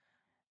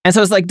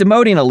so it's like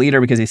demoting a leader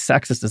because he's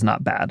sexist is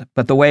not bad,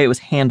 but the way it was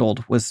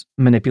handled was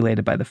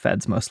manipulated by the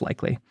feds, most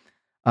likely.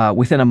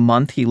 Within a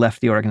month, he left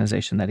the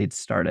organization that he'd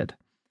started,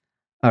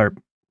 or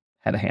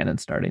had a hand in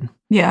starting.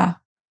 Yeah.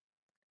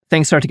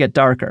 Things start to get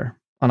darker.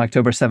 On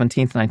October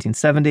 17th,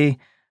 1970,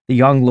 the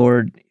young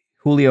lord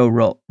Julio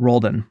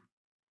Roldan,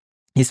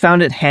 he's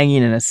found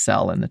hanging in his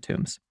cell in the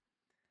Tombs.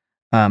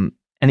 And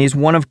he's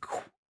one of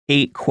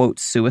 8, quote,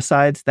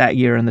 suicides that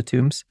year in the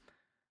Tombs,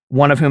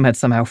 one of whom had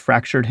somehow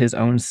fractured his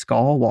own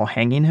skull while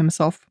hanging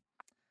himself,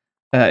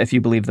 if you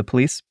believe the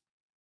police,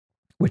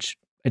 which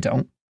I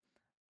don't.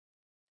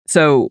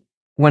 So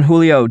when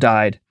Julio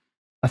died,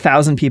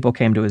 1,000 people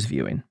came to his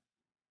viewing.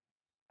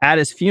 At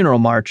his funeral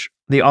march,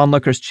 the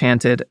onlookers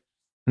chanted,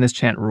 and this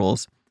chant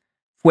rules,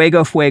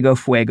 "Fuego, fuego,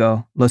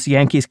 fuego, los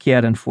Yankees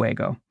quieren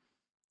fuego."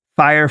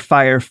 Fire,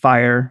 fire,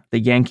 fire, the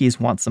Yankees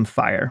want some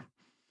fire.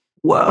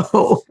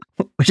 Whoa.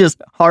 Which is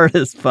hard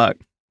as fuck.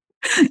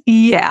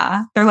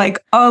 Yeah. They're like,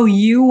 oh,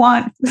 you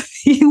want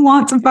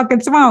some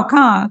fucking smoke,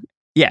 huh?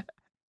 Yeah.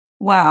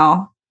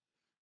 Wow.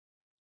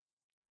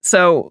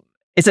 So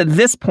it's at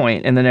this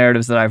point in the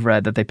narratives that I've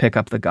read that they pick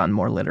up the gun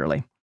more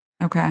literally.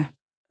 Okay.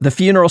 The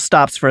funeral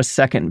stops for a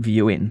second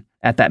viewing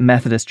at that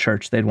Methodist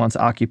church they'd once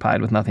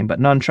occupied with nothing but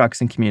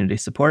nunchucks and community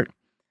support.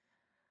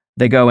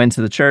 They go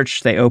into the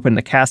church, they open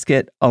the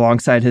casket.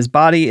 Alongside his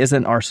body is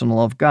an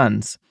arsenal of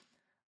guns.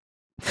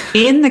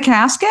 In the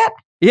casket?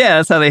 Yeah,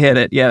 that's how they hid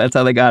it. Yeah, that's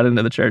how they got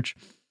into the church.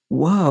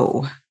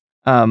 Whoa.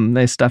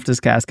 They stuffed his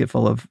casket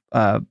full of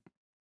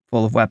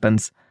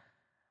weapons,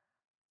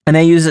 and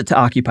they used it to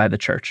occupy the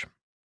church.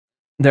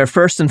 Their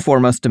first and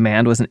foremost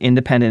demand was an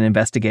independent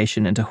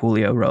investigation into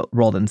Julio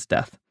Roldan's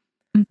death.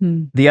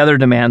 Mm-hmm. The other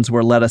demands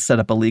were, let us set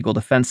up a legal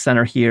defense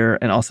center here,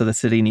 and also the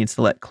city needs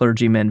to let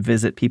clergymen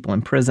visit people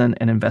in prison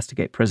and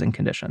investigate prison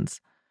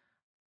conditions.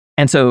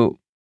 And so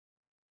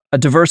a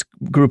diverse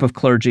group of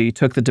clergy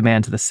took the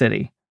demand to the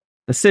city.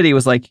 The city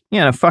was like,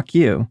 fuck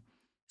you.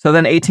 So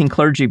then 18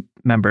 clergy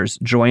members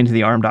joined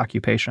the armed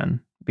occupation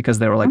because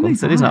they were like, well, the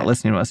city's not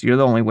listening to us. You're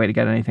the only way to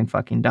get anything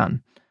fucking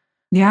done.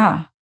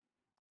 Yeah.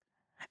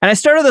 And I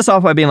started this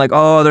off by being like,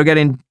 oh, they're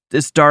getting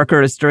this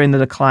darker. It's during the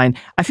decline.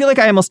 I feel like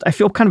I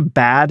feel kind of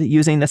bad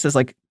using this as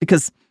like,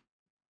 because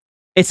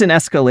it's an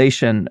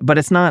escalation, but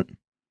it's not,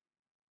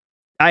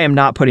 I am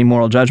not putting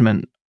moral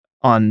judgment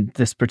on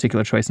this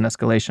particular choice in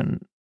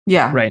escalation.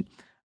 Yeah. Right.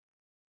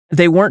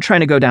 They weren't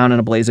trying to go down in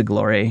a blaze of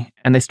glory,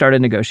 and they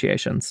started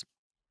negotiations.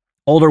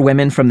 Older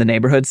women from the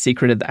neighborhood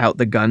secreted out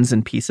the guns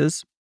in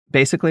pieces,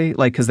 basically,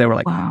 like, because they were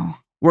like, wow,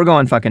 we're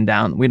going fucking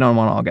down. We don't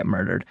want to all get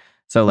murdered.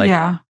 So like,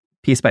 yeah.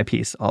 Piece by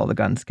piece, all the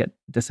guns get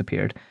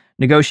disappeared.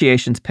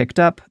 Negotiations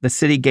picked up. The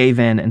city gave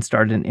in and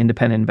started an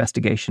independent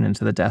investigation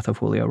into the death of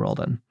Julio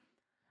Roldan.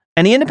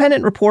 And the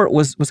independent report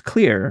was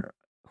clear.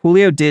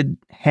 Julio did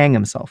hang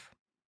himself,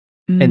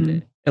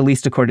 and at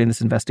least according to this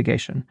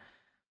investigation.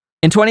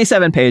 In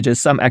 27 pages,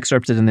 some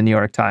excerpted in the New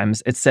York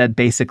Times, it said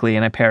basically,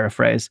 and I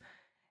paraphrase,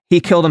 he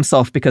killed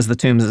himself because the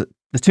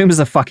tomb is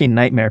a fucking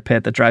nightmare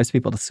pit that drives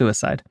people to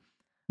suicide.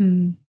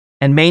 Mm.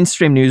 And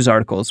mainstream news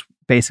articles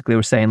basically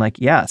were saying like,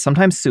 yeah,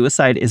 sometimes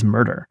suicide is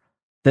murder.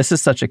 This is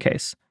such a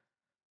case.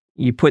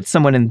 You put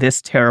someone in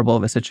this terrible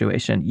of a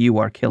situation, you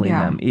are killing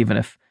them, even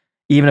if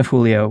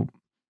Julio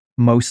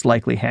most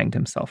likely hanged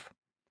himself.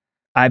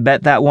 I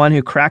bet that one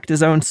who cracked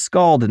his own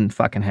skull didn't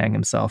fucking hang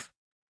himself.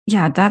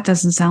 Yeah, that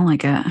doesn't sound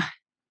like it.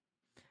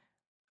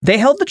 They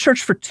held the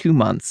church for 2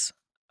 months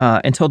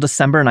until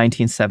December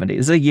 1970.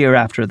 This is a year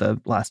after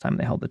the last time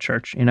they held the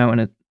church,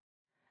 and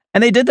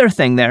they did their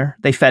thing there.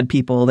 They fed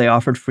people. They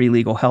offered free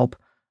legal help.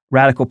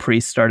 Radical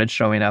priests started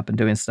showing up and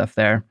doing stuff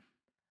there.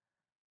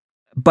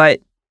 But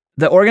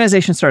the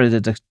organization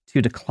started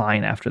to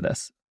decline after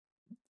this.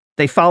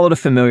 They followed a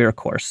familiar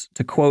course.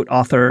 To quote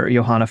author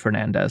Johanna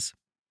Fernandez,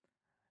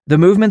 the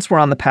movements were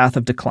on the path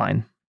of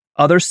decline.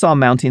 Others saw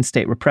mounting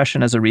state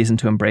repression as a reason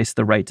to embrace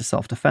the right to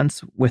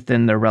self-defense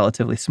within their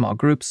relatively small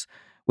groups,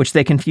 which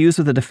they confused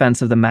with the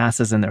defense of the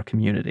masses in their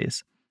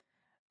communities.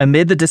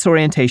 Amid the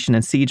disorientation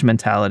and siege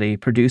mentality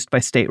produced by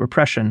state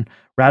repression,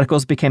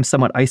 radicals became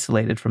somewhat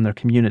isolated from their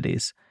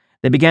communities.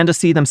 They began to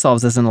see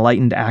themselves as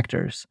enlightened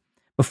actors.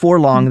 Before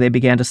long, they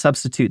began to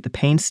substitute the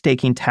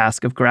painstaking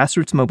task of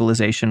grassroots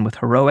mobilization with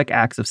heroic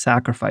acts of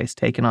sacrifice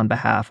taken on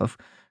behalf of,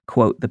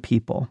 quote, the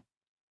people.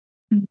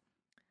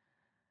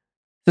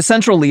 The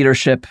central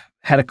leadership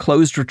had a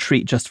closed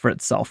retreat just for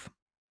itself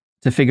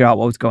to figure out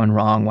what was going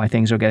wrong, why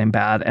things are getting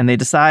bad, and they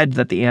decide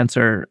that the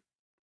answer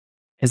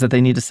is that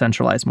they need to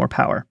centralize more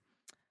power.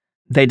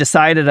 They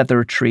decided at the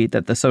retreat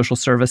that the social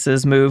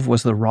services move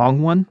was the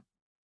wrong one,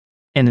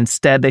 and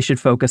instead they should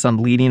focus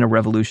on leading a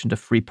revolution to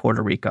free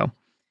Puerto Rico.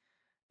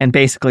 And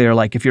basically are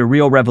like, if you're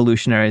real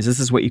revolutionaries, this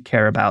is what you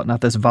care about,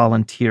 not this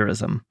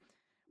volunteerism,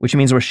 which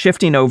means we're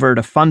shifting over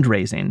to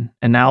fundraising.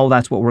 And now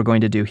that's what we're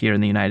going to do here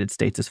in the United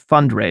States is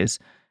fundraise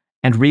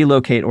and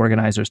relocate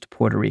organizers to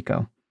Puerto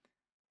Rico.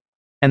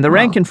 And the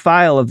rank and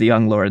file of the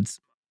Young Lords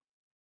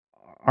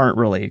aren't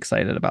really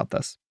excited about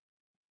this.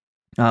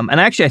 And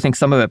actually, I think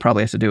some of it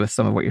probably has to do with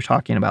some of what you're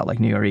talking about, like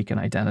Nuyorican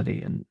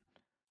identity and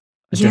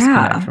a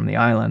disconnect from the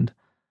island.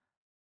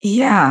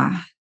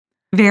 Yeah.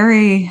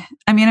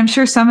 I'm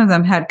sure some of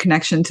them had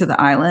connection to the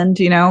island,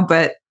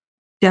 but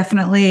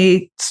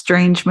definitely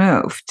strange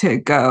move to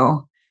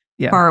go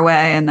far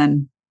away and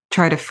then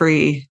try to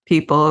free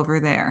people over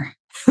there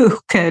who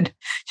should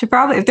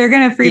probably, if they're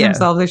going to free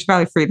themselves, they should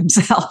probably free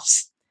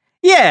themselves.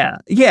 Yeah.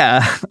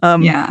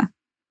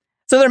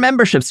 So their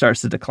membership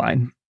starts to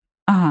decline.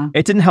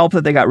 It didn't help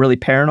that they got really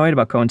paranoid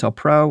about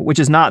COINTELPRO, which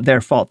is not their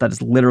fault. That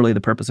is literally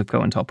the purpose of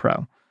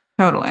COINTELPRO.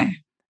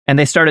 Totally. And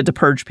they started to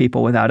purge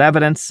people without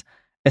evidence,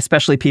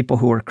 especially people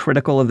who were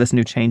critical of this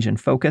new change in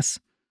focus.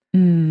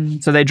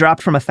 So they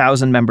dropped from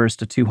 1,000 members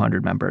to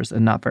 200 members,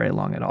 and not very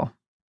long at all.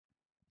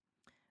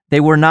 They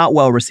were not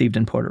well received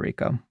in Puerto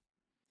Rico.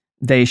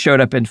 They showed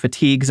up in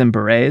fatigues and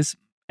berets,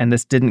 and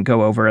this didn't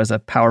go over as a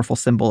powerful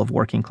symbol of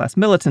working class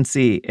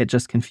militancy. It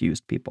just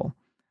confused people.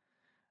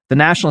 The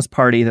Nationalist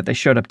Party that they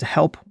showed up to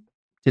help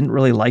didn't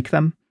really like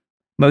them.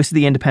 Most of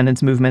the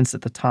independence movements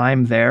at the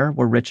time there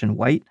were rich and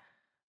white.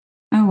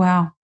 Oh,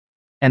 wow.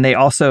 And they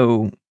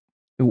also,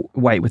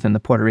 white within the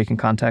Puerto Rican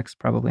context,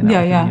 probably not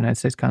within the United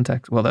States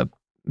context, well, the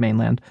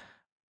mainland.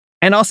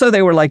 And also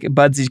they were like,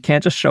 buds, you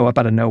can't just show up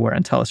out of nowhere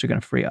and tell us you're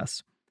going to free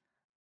us.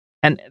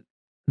 And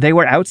they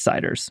were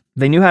outsiders.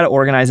 They knew how to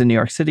organize in New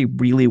York City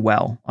really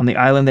well. On the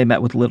island, they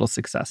met with little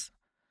success.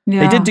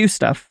 Yeah. They did do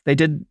stuff.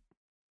 It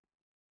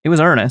was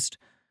earnest.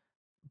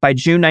 By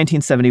June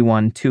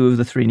 1971, 2 of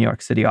the 3 New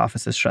York City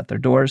offices shut their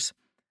doors.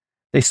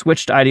 They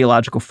switched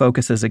ideological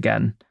focuses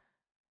again.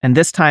 And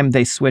this time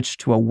they switched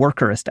to a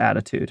workerist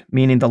attitude,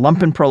 meaning the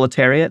lumpen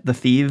proletariat, the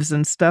thieves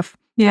and stuff.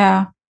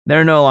 Yeah.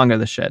 They're no longer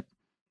the shit.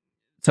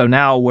 So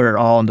now we're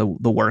all into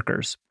the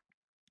workers.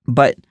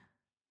 But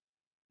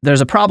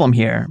there's a problem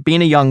here.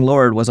 Being a young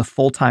lord was a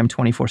full-time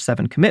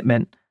 24/7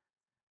 commitment,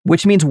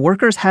 which means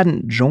workers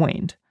hadn't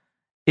joined.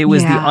 It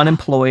was the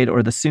unemployed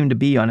or the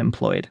soon-to-be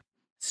unemployed.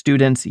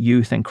 Students,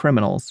 youth, and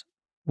criminals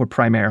were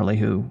primarily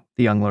who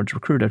the young lords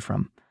recruited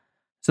from.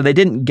 So they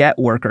didn't get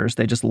workers,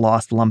 they just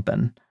lost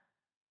lumpen.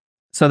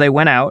 So they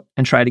went out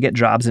and tried to get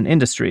jobs in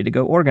industry to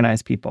go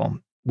organize people,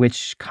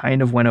 which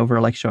kind of went over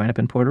like showing up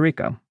in Puerto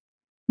Rico.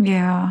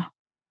 Yeah.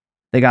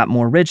 They got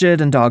more rigid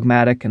and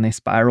dogmatic, and they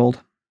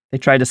spiraled. They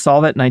tried to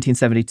solve it in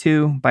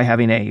 1972 by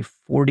having a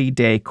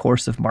 40-day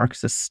course of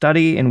Marxist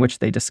study in which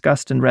they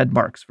discussed and read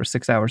Marx for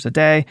 6 hours a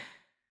day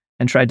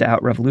and tried to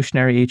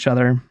out-revolutionary each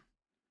other.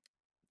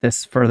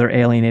 This further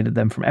alienated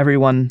them from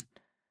everyone.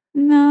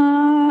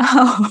 No.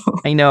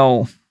 I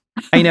know.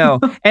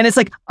 And it's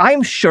like,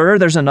 I'm sure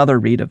there's another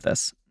read of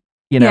this,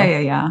 you know?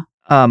 Yeah.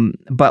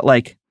 But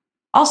like,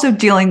 also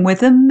dealing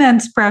with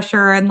immense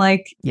pressure and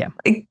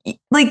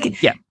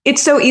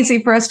it's so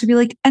easy for us to be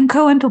like, and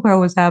COINTELPRO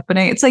was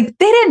happening. It's like,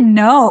 they didn't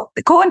know.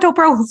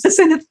 COINTELPRO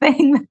wasn't a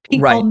thing that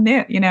people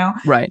knew, you know?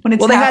 Right. When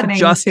it's they had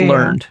just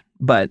learned,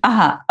 but.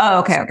 Oh,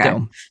 okay.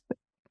 Still.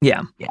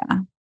 Yeah. Yeah.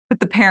 But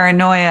the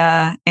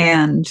paranoia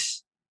and.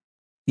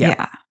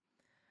 Yeah.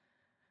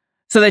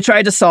 So they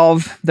tried to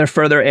solve their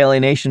further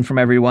alienation from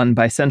everyone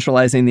by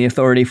centralizing the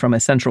authority from a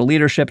central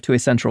leadership to a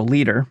central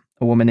leader,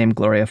 a woman named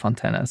Gloria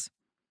Fontanes.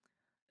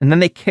 And then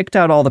they kicked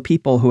out all the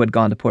people who had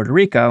gone to Puerto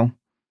Rico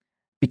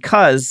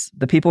because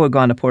the people who had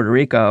gone to Puerto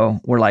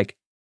Rico were like,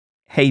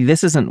 hey,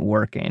 this isn't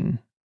working.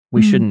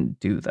 We shouldn't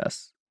do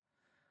this.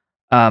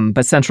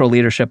 But central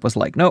leadership was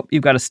like, nope,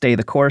 you've got to stay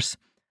the course.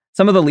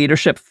 Some of the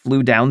leadership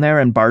flew down there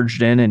and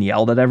barged in and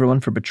yelled at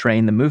everyone for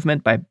betraying the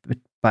movement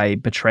by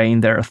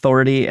betraying their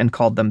authority and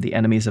called them the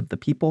enemies of the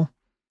people.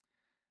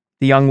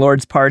 The Young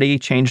Lords Party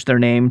changed their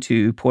name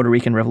to Puerto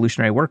Rican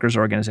Revolutionary Workers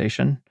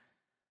Organization,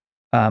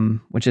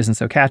 which isn't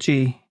so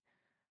catchy.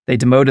 They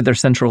demoted their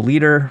central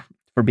leader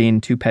for being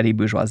too petty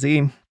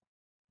bourgeoisie.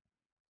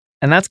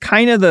 And that's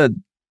kind of the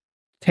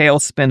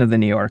tailspin of the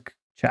New York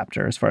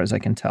chapter, as far as I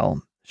can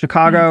tell.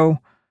 Chicago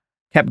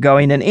kept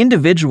going, and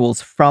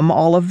individuals from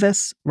all of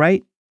this,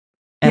 right?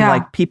 And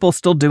like people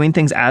still doing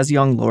things as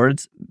young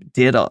lords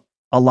did a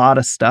lot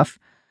of stuff.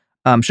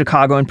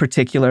 Chicago in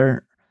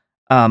particular,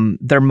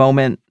 their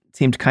moment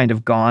seemed kind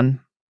of gone.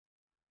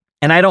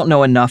 And I don't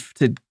know enough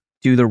to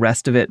do the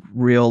rest of it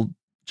real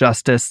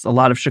justice. A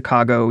lot of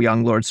Chicago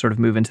young lords sort of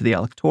move into the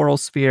electoral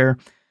sphere,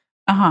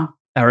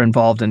 are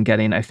involved in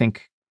getting, I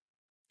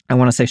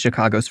want to say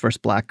Chicago's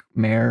first black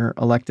mayor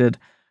elected.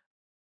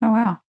 Oh,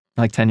 wow.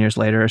 Like 10 years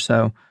later or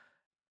so.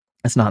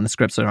 It's not in the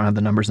script, so I don't have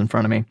the numbers in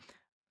front of me.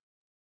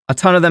 A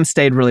ton of them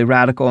stayed really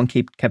radical and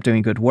kept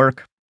doing good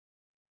work.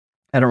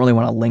 I don't really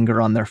want to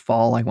linger on their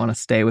fall. I want to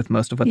stay with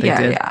most of what they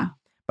did. Yeah.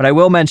 But I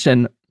will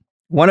mention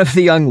one of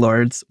the young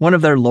lords, one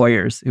of their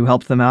lawyers who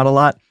helped them out a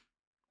lot.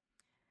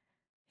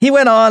 He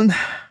went on to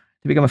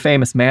become a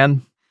famous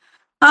man.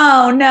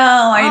 Oh,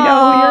 no. I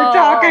know who you're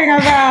talking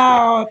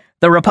about.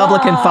 The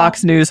Republican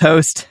Fox News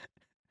host.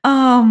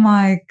 Oh,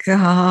 my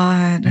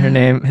God.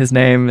 His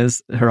name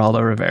is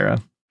Geraldo Rivera.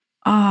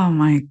 Oh,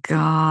 my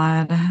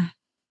God.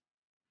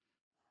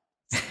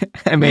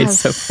 I made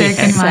so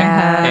shaking my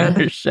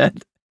head.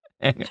 Shit.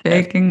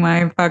 Shaking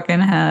my fucking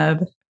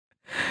head.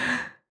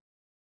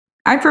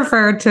 I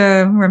prefer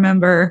to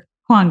remember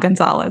Juan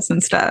Gonzalez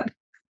instead.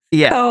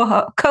 Yeah.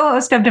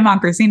 Co-host of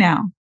Democracy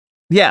Now!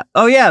 Yeah.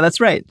 Oh, yeah, that's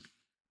right.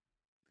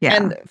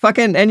 Yeah.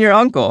 And your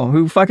uncle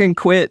who fucking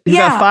quit. He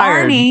got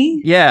fired.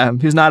 Arnie. Yeah,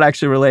 who's not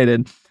actually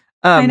related.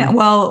 I know.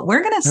 Well,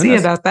 we're going to see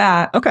about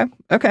that. Okay.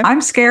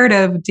 I'm scared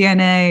of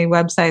DNA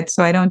websites,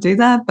 so I don't do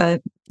that,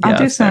 but I'll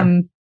do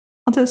some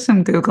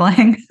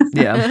Googling.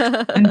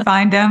 Yeah. And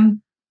find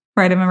him,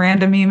 write him a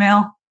random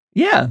email.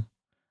 Yeah.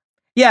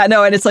 Yeah,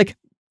 no, and it's like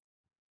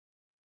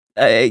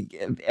there's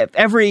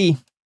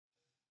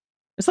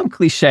some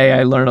cliche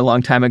I learned a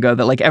long time ago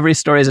that like every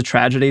story is a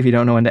tragedy if you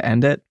don't know when to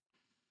end it.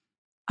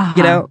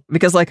 You know,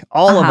 because like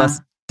all of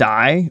us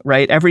die,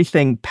 right?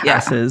 Everything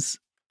passes.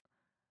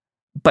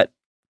 But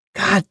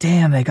God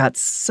damn, they got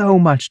so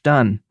much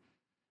done.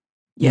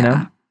 You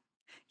know?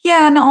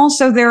 Yeah, and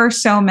also there are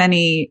so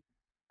many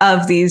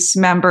of these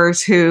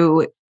members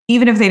who,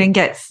 even if they didn't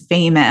get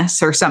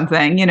famous or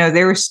something, you know,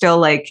 they were still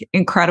like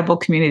incredible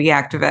community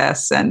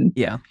activists and,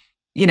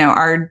 you know,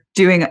 are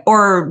doing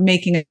or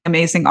making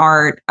amazing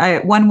art.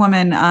 One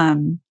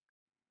woman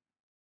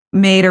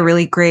made a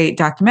really great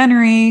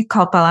documentary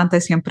called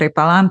Pa'lante Siempre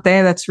Pa'lante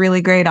that's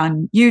really great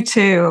on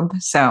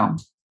YouTube. So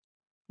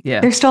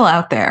they're still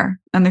out there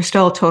and they're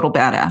still total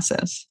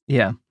badasses.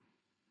 Yeah.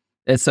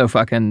 It's so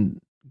fucking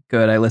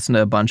good. I listened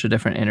to a bunch of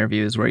different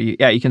interviews where you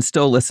can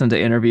still listen to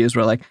interviews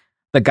where like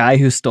the guy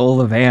who stole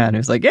the van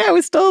who's like, yeah,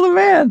 we stole the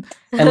van.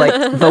 And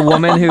like the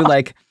woman who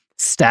like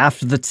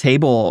staffed the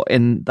table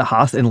in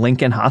the in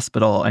Lincoln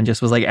Hospital and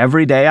just was like,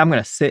 every day I'm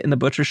going to sit in the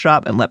butcher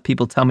shop and let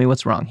people tell me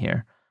what's wrong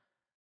here.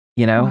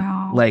 You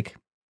know, like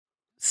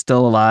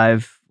still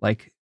alive,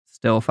 like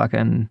still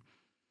fucking,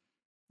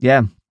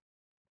 yeah.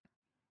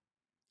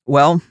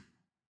 Well,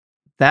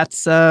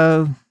 that's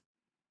the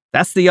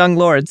Young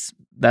Lords.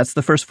 That's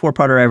the first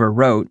 4-parter I ever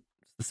wrote.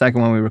 The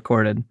second one we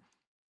recorded.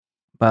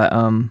 But I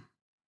don't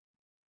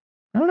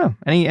know.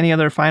 Any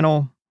other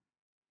final?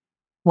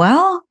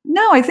 Well,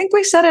 no, I think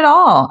we said it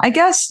all. I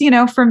guess, you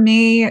know, for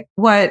me,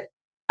 what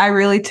I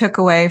really took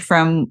away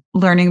from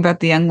learning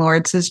about the Young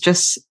Lords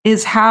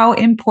is how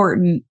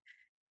important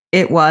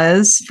it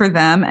was for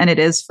them and it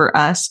is for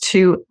us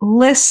to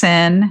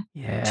listen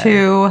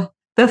to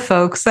the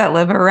folks that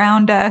live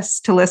around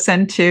us, to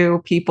listen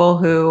to people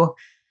who,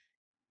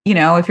 you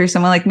know, if you're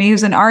someone like me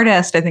who's an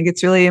artist, I think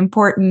it's really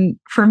important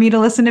for me to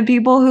listen to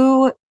people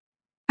who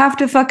have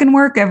to fucking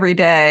work every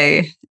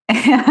day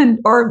and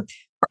or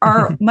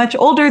are much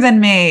older than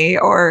me,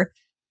 or,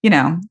 you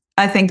know,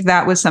 I think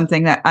that was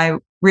something that I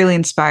really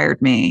inspired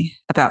me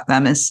about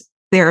them, is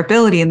their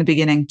ability in the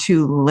beginning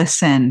to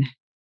listen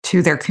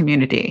to their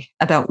community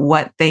about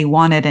what they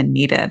wanted and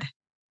needed.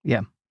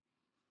 Yeah.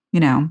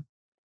 You know,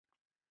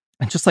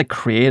 and just like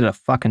created a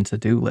fucking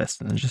to-do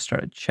list and then just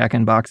started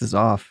checking boxes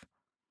off.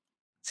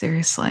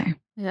 Seriously.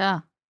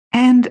 Yeah.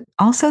 And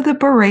also the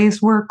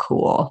berets were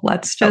cool.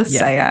 Let's just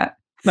say it.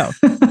 No.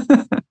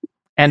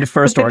 And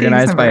first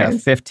organized by a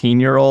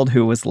 15-year-old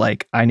who was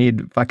like, I need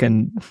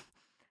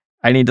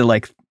to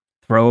like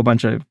throw a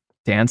bunch of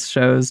dance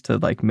shows to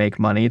like make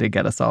money to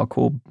get us all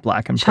cool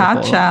black and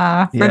purple.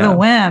 Cha-cha for the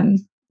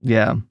win.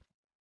 Yeah.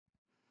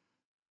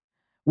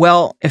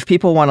 Well, if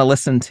people want to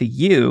listen to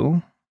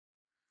you,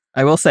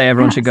 I will say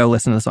everyone should go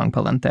listen to the song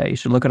Pa'lante. You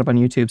should look it up on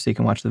YouTube so you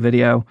can watch the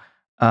video.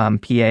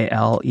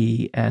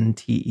 Palente.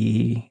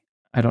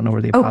 I don't know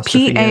where the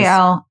apostrophe is.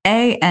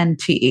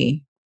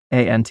 Palante.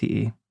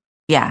 Ante.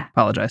 Yeah.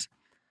 Apologize.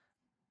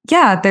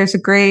 Yeah, there's a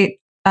great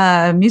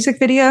music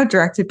video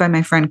directed by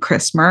my friend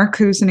Chris Merck,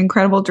 who's an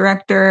incredible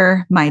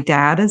director. My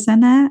dad is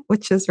in it,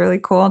 which is really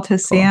cool to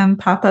see him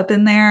pop up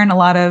in there. And a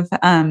lot of,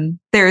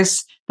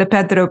 there's the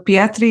Pedro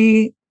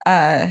Pietri,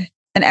 an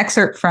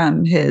excerpt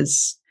from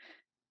his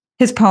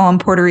poem,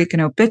 Puerto Rican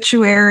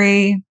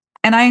Obituary.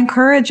 And I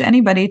encourage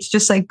anybody to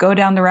just like go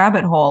down the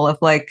rabbit hole of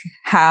like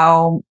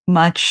how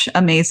much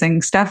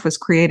amazing stuff was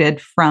created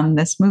from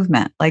this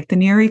movement, like the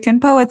New Rican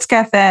Poets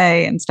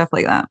Cafe and stuff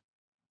like that.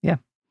 Yeah.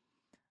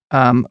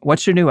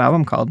 What's your new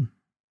album called?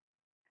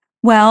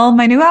 Well,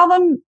 my new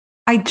album,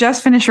 I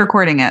just finished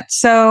recording it,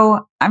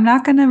 so I'm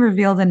not going to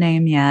reveal the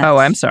name yet. Oh,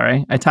 I'm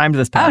sorry. I timed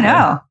this badly.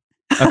 Oh,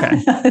 no.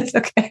 Okay. It's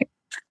okay.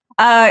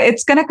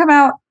 It's going to come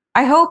out.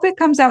 I hope it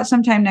comes out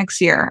sometime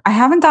next year. I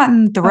haven't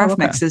gotten the rough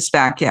mixes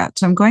back yet,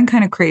 so I'm going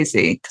kind of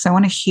crazy because I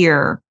want to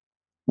hear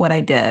what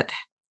I did.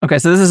 Okay,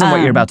 so this isn't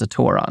what you're about to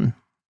tour on.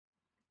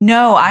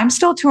 No, I'm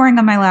still touring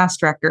on my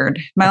last record.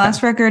 My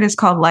last record is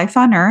called Life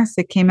on Earth.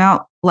 It came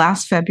out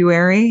last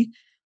February,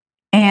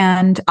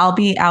 and I'll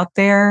be out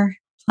there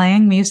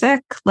playing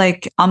music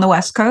like on the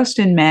West Coast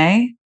in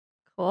May.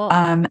 Cool.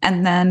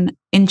 And then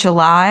in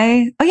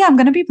July, I'm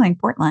going to be playing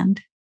Portland.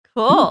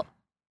 Cool.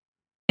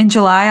 In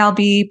July, I'll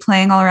be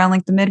playing all around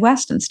like the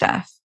Midwest and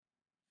stuff.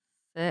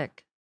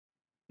 Sick.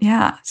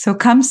 Yeah. So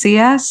come see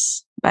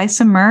us, buy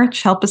some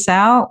merch, help us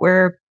out.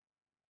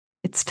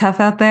 It's tough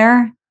out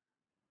there.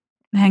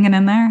 Hanging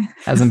in there.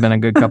 Hasn't been a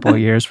good couple of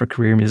years for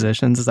career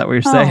musicians. Is that what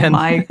you're saying? Oh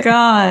my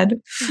God.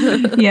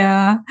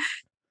 Yeah.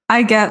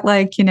 I get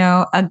like, you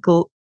know, a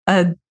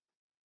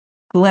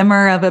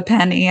glimmer of a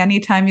penny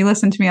anytime you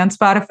listen to me on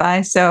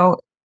Spotify. So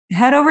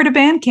head over to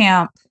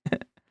Bandcamp. I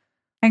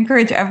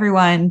encourage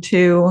everyone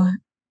to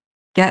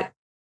get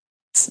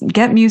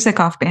music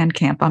off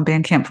Bandcamp on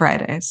Bandcamp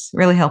Fridays. It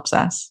really helps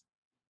us.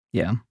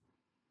 Yeah.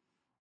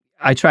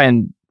 I try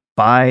and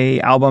buy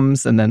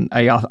albums, and then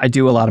I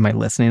do a lot of my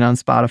listening on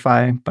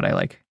Spotify, but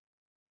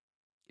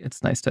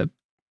it's nice to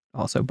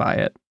also buy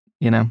it,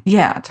 you know?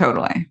 Yeah,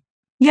 totally.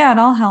 Yeah, it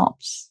all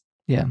helps.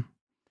 Yeah.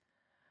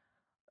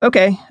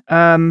 Okay.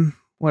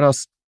 What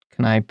else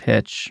can I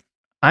pitch?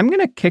 I'm going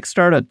to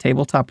kickstart a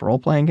tabletop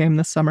role-playing game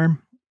this summer.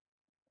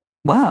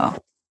 Wow.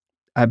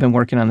 I've been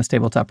working on this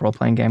tabletop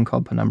role-playing game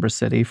called Penumbra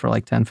City for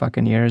like 10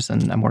 fucking years,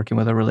 and I'm working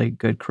with a really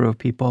good crew of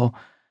people.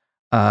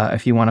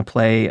 If you want to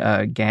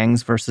play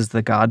Gangs versus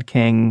the God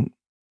King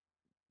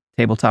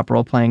tabletop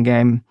role-playing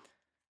game,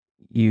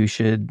 you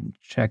should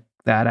check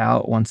that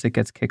out once it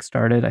gets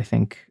kickstarted. I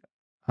think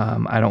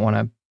I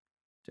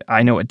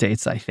know what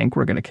dates I think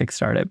we're going to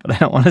kickstart it, but I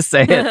don't want to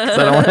say it because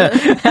I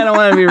don't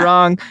want to be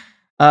wrong.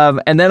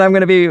 And then I'm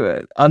going to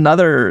be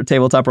another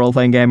tabletop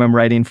role-playing game I'm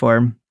writing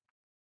for.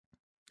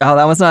 Oh,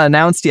 that one's not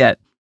announced yet.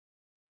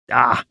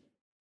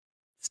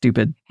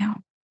 Stupid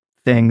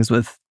things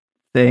with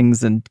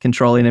things and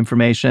controlling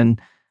information.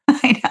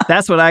 I know.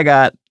 That's what I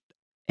got.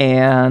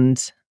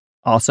 And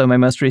also my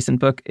most recent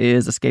book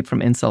is Escape from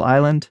Incel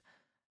Island.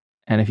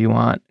 And if you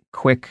want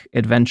quick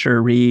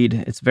adventure read,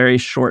 it's a very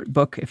short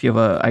book.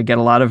 I get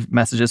a lot of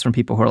messages from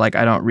people who are like,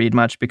 I don't read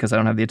much because I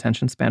don't have the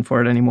attention span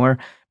for it anymore,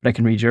 but I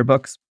can read your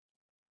books.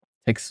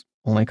 It takes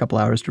only a couple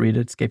hours to read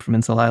it, Escape from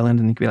Incel Island.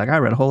 And you can be like, I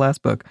read a whole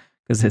last book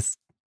because it's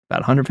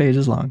about 100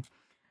 pages long.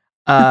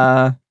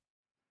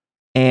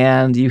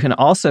 And you can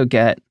also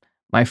get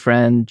my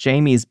friend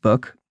Jamie's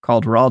book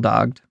called Raw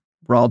Dog.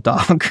 Raw.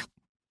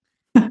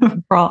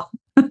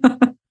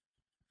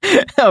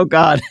 Oh,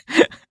 God.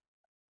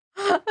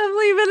 I'm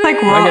leaving it like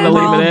in. I'm going to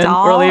leave it in.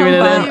 Dog, We're leaving it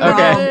in.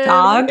 Okay.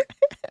 Dog.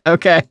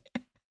 Okay.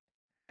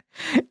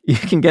 You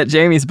can get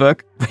Jamie's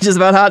book, which is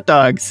about hot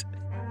dogs.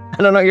 I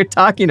don't know what you're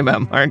talking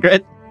about,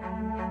 Margaret.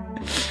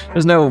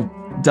 There's no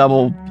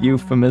double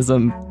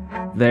euphemism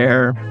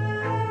there.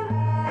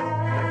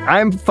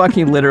 I'm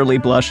fucking literally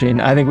blushing.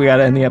 I think we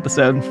gotta end the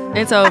episode.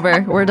 It's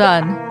over. We're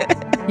done.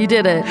 You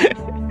did it.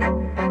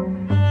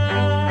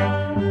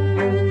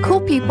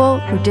 Cool People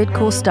Who Did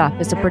Cool Stuff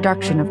is a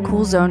production of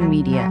Cool Zone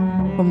Media.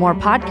 For more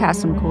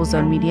podcasts from Cool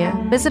Zone Media,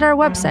 visit our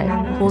website,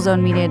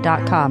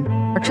 coolzonemedia.com,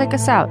 or check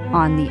us out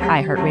on the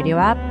iHeartRadio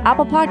app,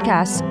 Apple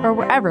Podcasts, or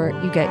wherever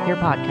you get your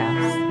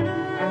podcasts.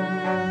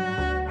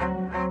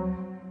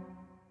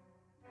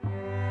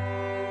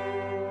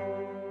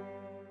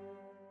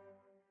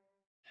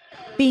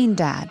 Bean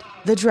Dad,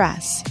 The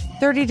Dress,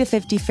 30 to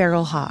 50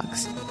 Feral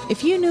Hogs.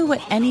 If you knew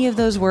what any of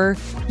those were,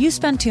 you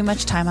spend too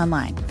much time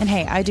online. And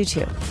hey, I do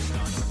too.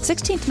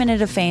 16th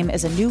Minute of Fame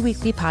is a new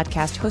weekly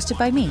podcast hosted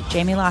by me,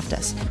 Jamie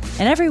Loftus.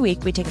 And every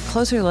week we take a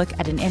closer look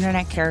at an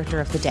internet character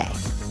of the day.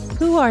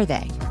 Who are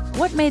they?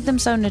 What made them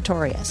so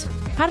notorious?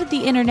 How did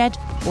the internet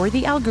or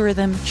the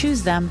algorithm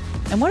choose them?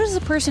 And what does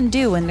a person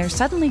do when they're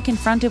suddenly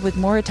confronted with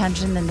more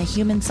attention than the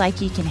human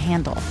psyche can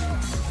handle?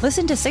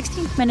 Listen to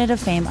 16th Minute of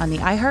Fame on the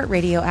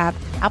iHeartRadio app,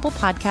 Apple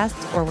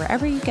Podcasts, or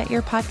wherever you get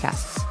your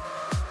podcasts.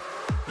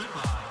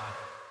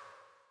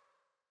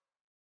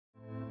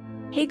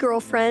 Hey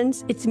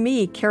girlfriends, it's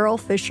me, Carol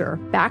Fisher,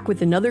 back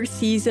with another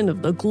season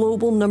of the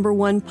global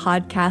 #1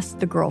 podcast,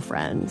 The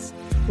Girlfriends.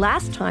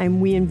 Last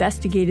time, we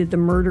investigated the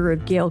murder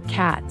of Gail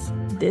Katz.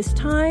 This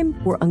time,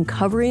 we're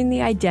uncovering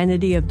the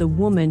identity of the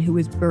woman who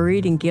was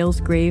buried in Gail's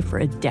grave for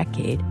a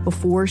decade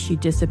before she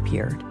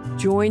disappeared.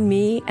 Join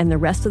me and the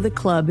rest of the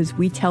club as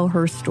we tell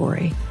her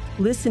story.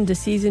 Listen to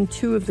Season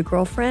 2 of The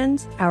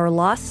Girlfriends, Our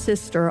Lost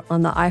Sister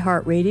on the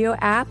iHeartRadio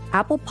app,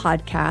 Apple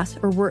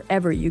Podcasts, or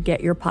wherever you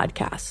get your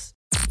podcasts.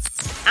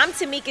 I'm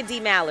Tamika D.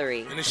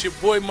 Mallory. And it's your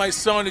boy, my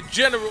son, the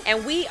General.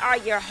 And we are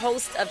your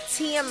hosts of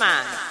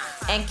TMI.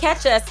 And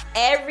catch us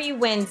every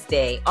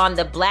Wednesday on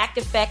the Black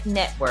Effect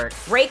Network,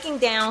 breaking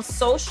down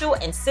social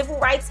and civil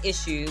rights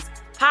issues,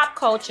 pop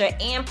culture,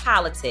 and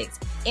politics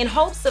in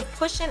hopes of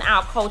pushing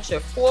our culture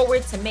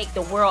forward to make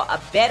the world a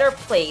better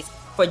place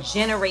for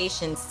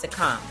generations to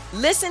come.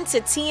 Listen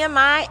to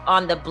TMI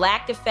on the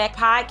Black Effect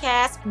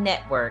Podcast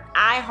Network,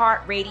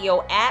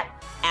 iHeartRadio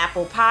app,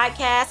 Apple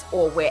Podcasts,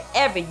 or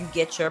wherever you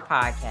get your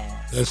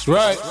podcasts. That's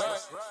right.